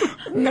this?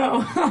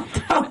 No.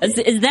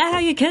 Is that how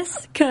you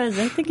kiss? Because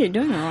I think you're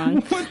doing it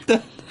wrong. What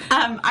the?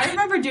 I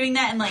remember doing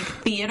that in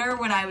theater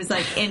when I was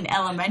in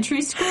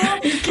elementary school,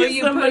 where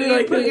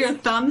you put your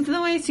thumbs in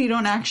the way so you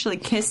don't actually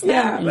kiss them.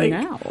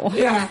 Yeah, No.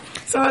 Yeah.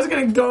 So I was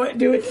going to go and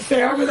do it to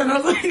Sarah, but then I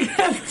was like,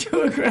 that's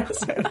too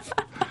aggressive.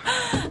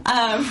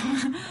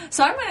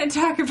 So I'm going to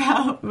talk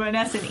about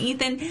Vanessa and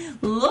Ethan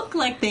look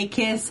like they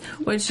kiss,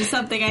 which is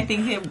something I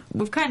think that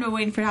we've kind of been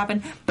waiting for to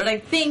happen. But I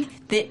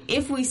think that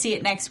if we see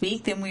it next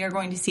week, then we are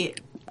going to see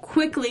it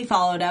quickly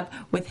followed up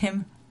with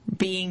him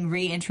being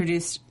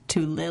reintroduced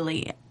to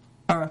Lily,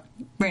 or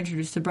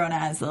reintroduced to Brona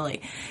as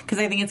Lily. Because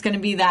I think it's going to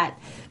be that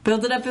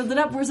build it up,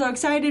 we're so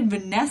excited,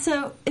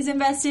 Vanessa is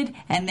invested,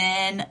 and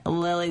then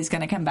Lily's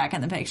going to come back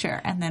in the picture,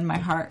 and then my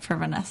heart for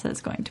Vanessa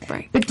is going to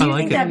break. But do you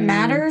think that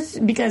matters?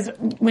 Because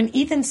when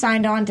Ethan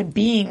signed on to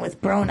being with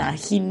Brona,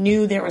 he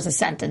knew there was a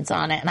sentence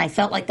on it, and I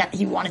felt like that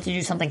he wanted to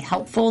do something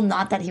helpful,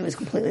 not that he was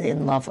completely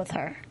in love with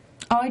her.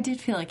 Oh, I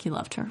did feel like he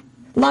loved her.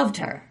 Loved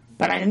her,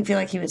 but I didn't feel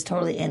like he was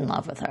totally in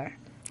love with her.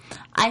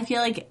 I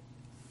feel like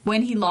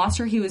when he lost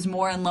her, he was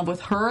more in love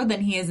with her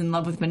than he is in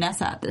love with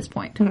Vanessa at this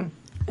point.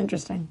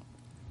 Interesting.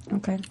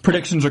 Okay.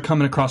 Predictions are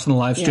coming across on the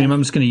live stream.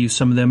 I'm just going to use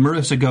some of them.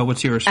 Marissa, go.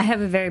 What's yours? I have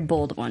a very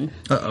bold one.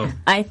 Uh-oh.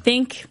 I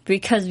think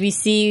because we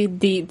see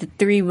the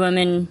three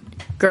women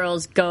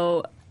girls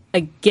go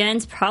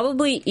against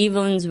probably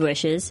Evelyn's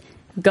wishes,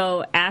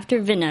 go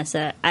after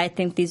Vanessa, I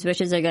think these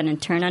wishes are going to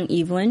turn on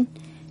Evelyn,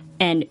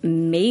 and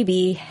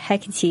maybe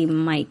Hecate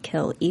might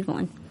kill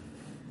Evelyn.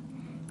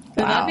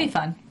 So that'd be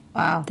fun.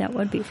 Wow. That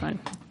would be fun.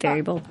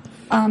 Very bold.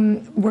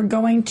 We're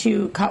going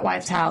to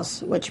Cutwife's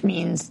house, which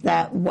means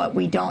that what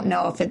we don't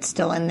know, if it's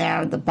still in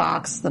there, the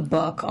box, the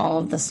book, all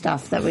of the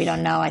stuff that we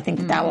don't know, I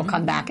think that will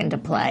come back into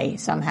play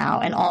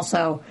somehow. And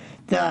also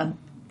the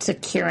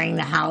securing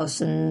the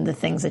house and the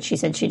things that she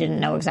said she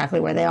didn't know exactly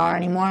where they are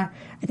anymore.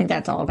 I think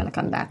that's all going to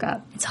come back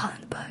up. It's all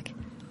in the book.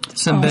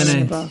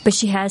 Sembene. But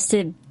she has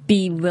to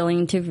be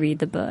willing to read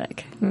the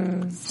book.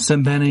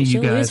 Sembene, you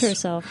She'll guys. lose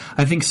herself.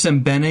 I think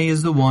Sembene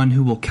is the one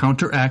who will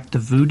counteract the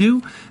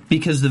voodoo,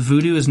 because the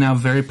voodoo is now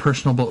very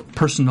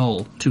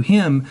personal to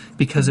him,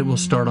 because it will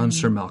start on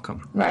Sir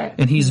Malcolm. Right.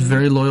 And he's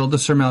very loyal to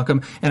Sir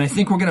Malcolm. And I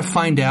think we're going to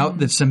find out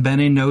that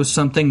Sembene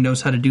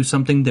knows how to do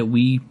something that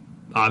we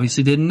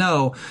obviously didn't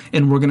know,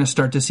 and we're going to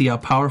start to see how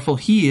powerful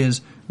he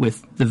is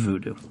with the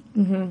voodoo.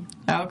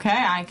 Okay,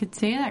 I could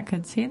see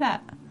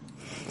that.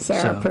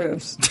 Sarah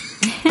approves.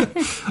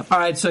 All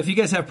right, so if you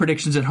guys have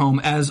predictions at home,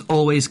 as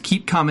always,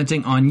 keep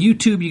commenting on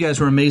YouTube. You guys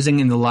were amazing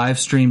in the live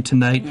stream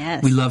tonight.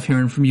 Yes. We love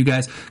hearing from you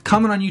guys.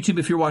 Comment on YouTube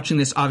if you're watching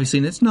this, obviously,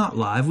 and it's not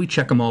live. We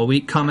check them all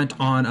week. Comment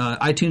on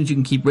iTunes. You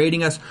can keep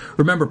rating us.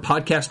 Remember,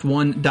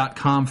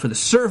 podcast1.com for the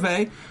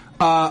survey.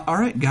 All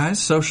right,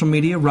 guys, social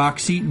media.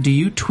 Roxy, do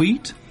you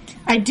tweet?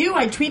 I do.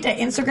 I tweet at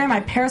Instagram. I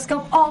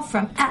Periscope, all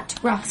from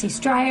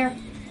 @RoxyStryer.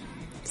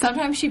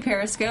 Sometimes she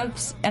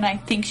periscopes, and I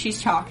think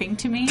she's talking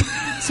to me.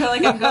 So, I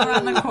go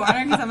around the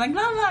corner, because I'm like,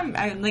 Mom,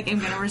 I'm going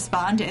to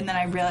respond, and then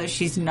I realize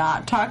she's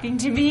not talking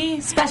to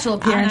me. Special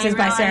appearances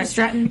by Sarah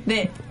Stratton.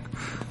 That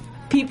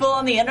people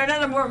on the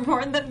internet are more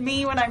important than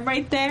me when I'm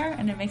right there,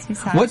 and it makes me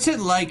sad. What's it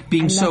like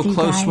being so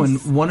close guys. when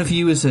one of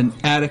you is an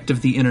addict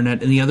of the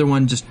internet and the other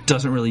one just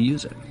doesn't really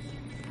use it?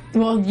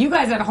 Well, you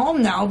guys at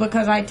home know,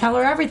 because I tell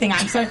her everything.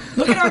 I'm saying,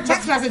 look at our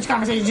text message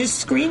conversation,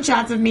 just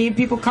screenshots of me,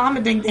 people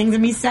commenting things,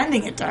 and me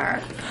sending it to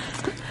her.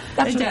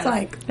 That's what it's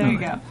like. There you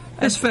go.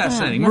 It's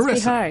fascinating. Must be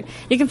Marissa. hard.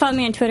 You can follow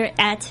me on Twitter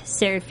at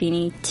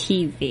Serafini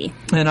TV.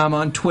 And I'm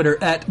on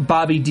Twitter at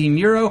Bobby D.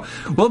 Muro.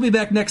 We'll be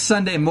back next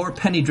Sunday. More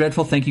Penny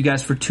Dreadful. Thank you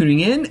guys for tuning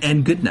in,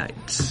 and good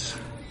night.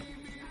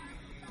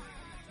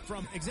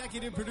 From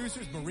executive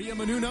producers Maria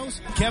Menounos,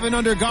 Kevin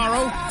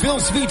Undergaro, Phil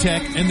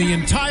Svitek, and the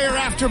entire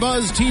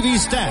AfterBuzz TV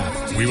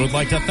staff, we would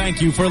like to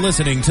thank you for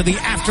listening to the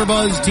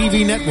AfterBuzz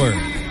TV network.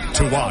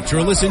 To watch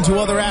or listen to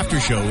other after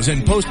shows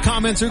and post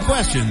comments or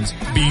questions,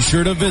 be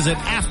sure to visit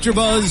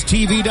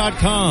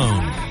AfterBuzzTV.com.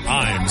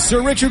 I'm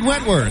Sir Richard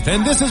Wentworth,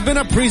 and this has been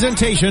a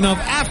presentation of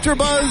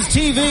AfterBuzz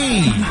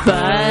TV.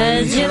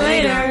 Buzz you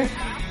later.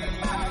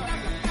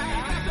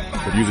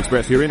 The views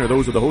expressed herein are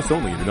those of the hosts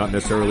only and do not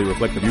necessarily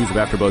reflect the views of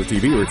AfterBuzz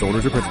TV or its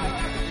owners or principals.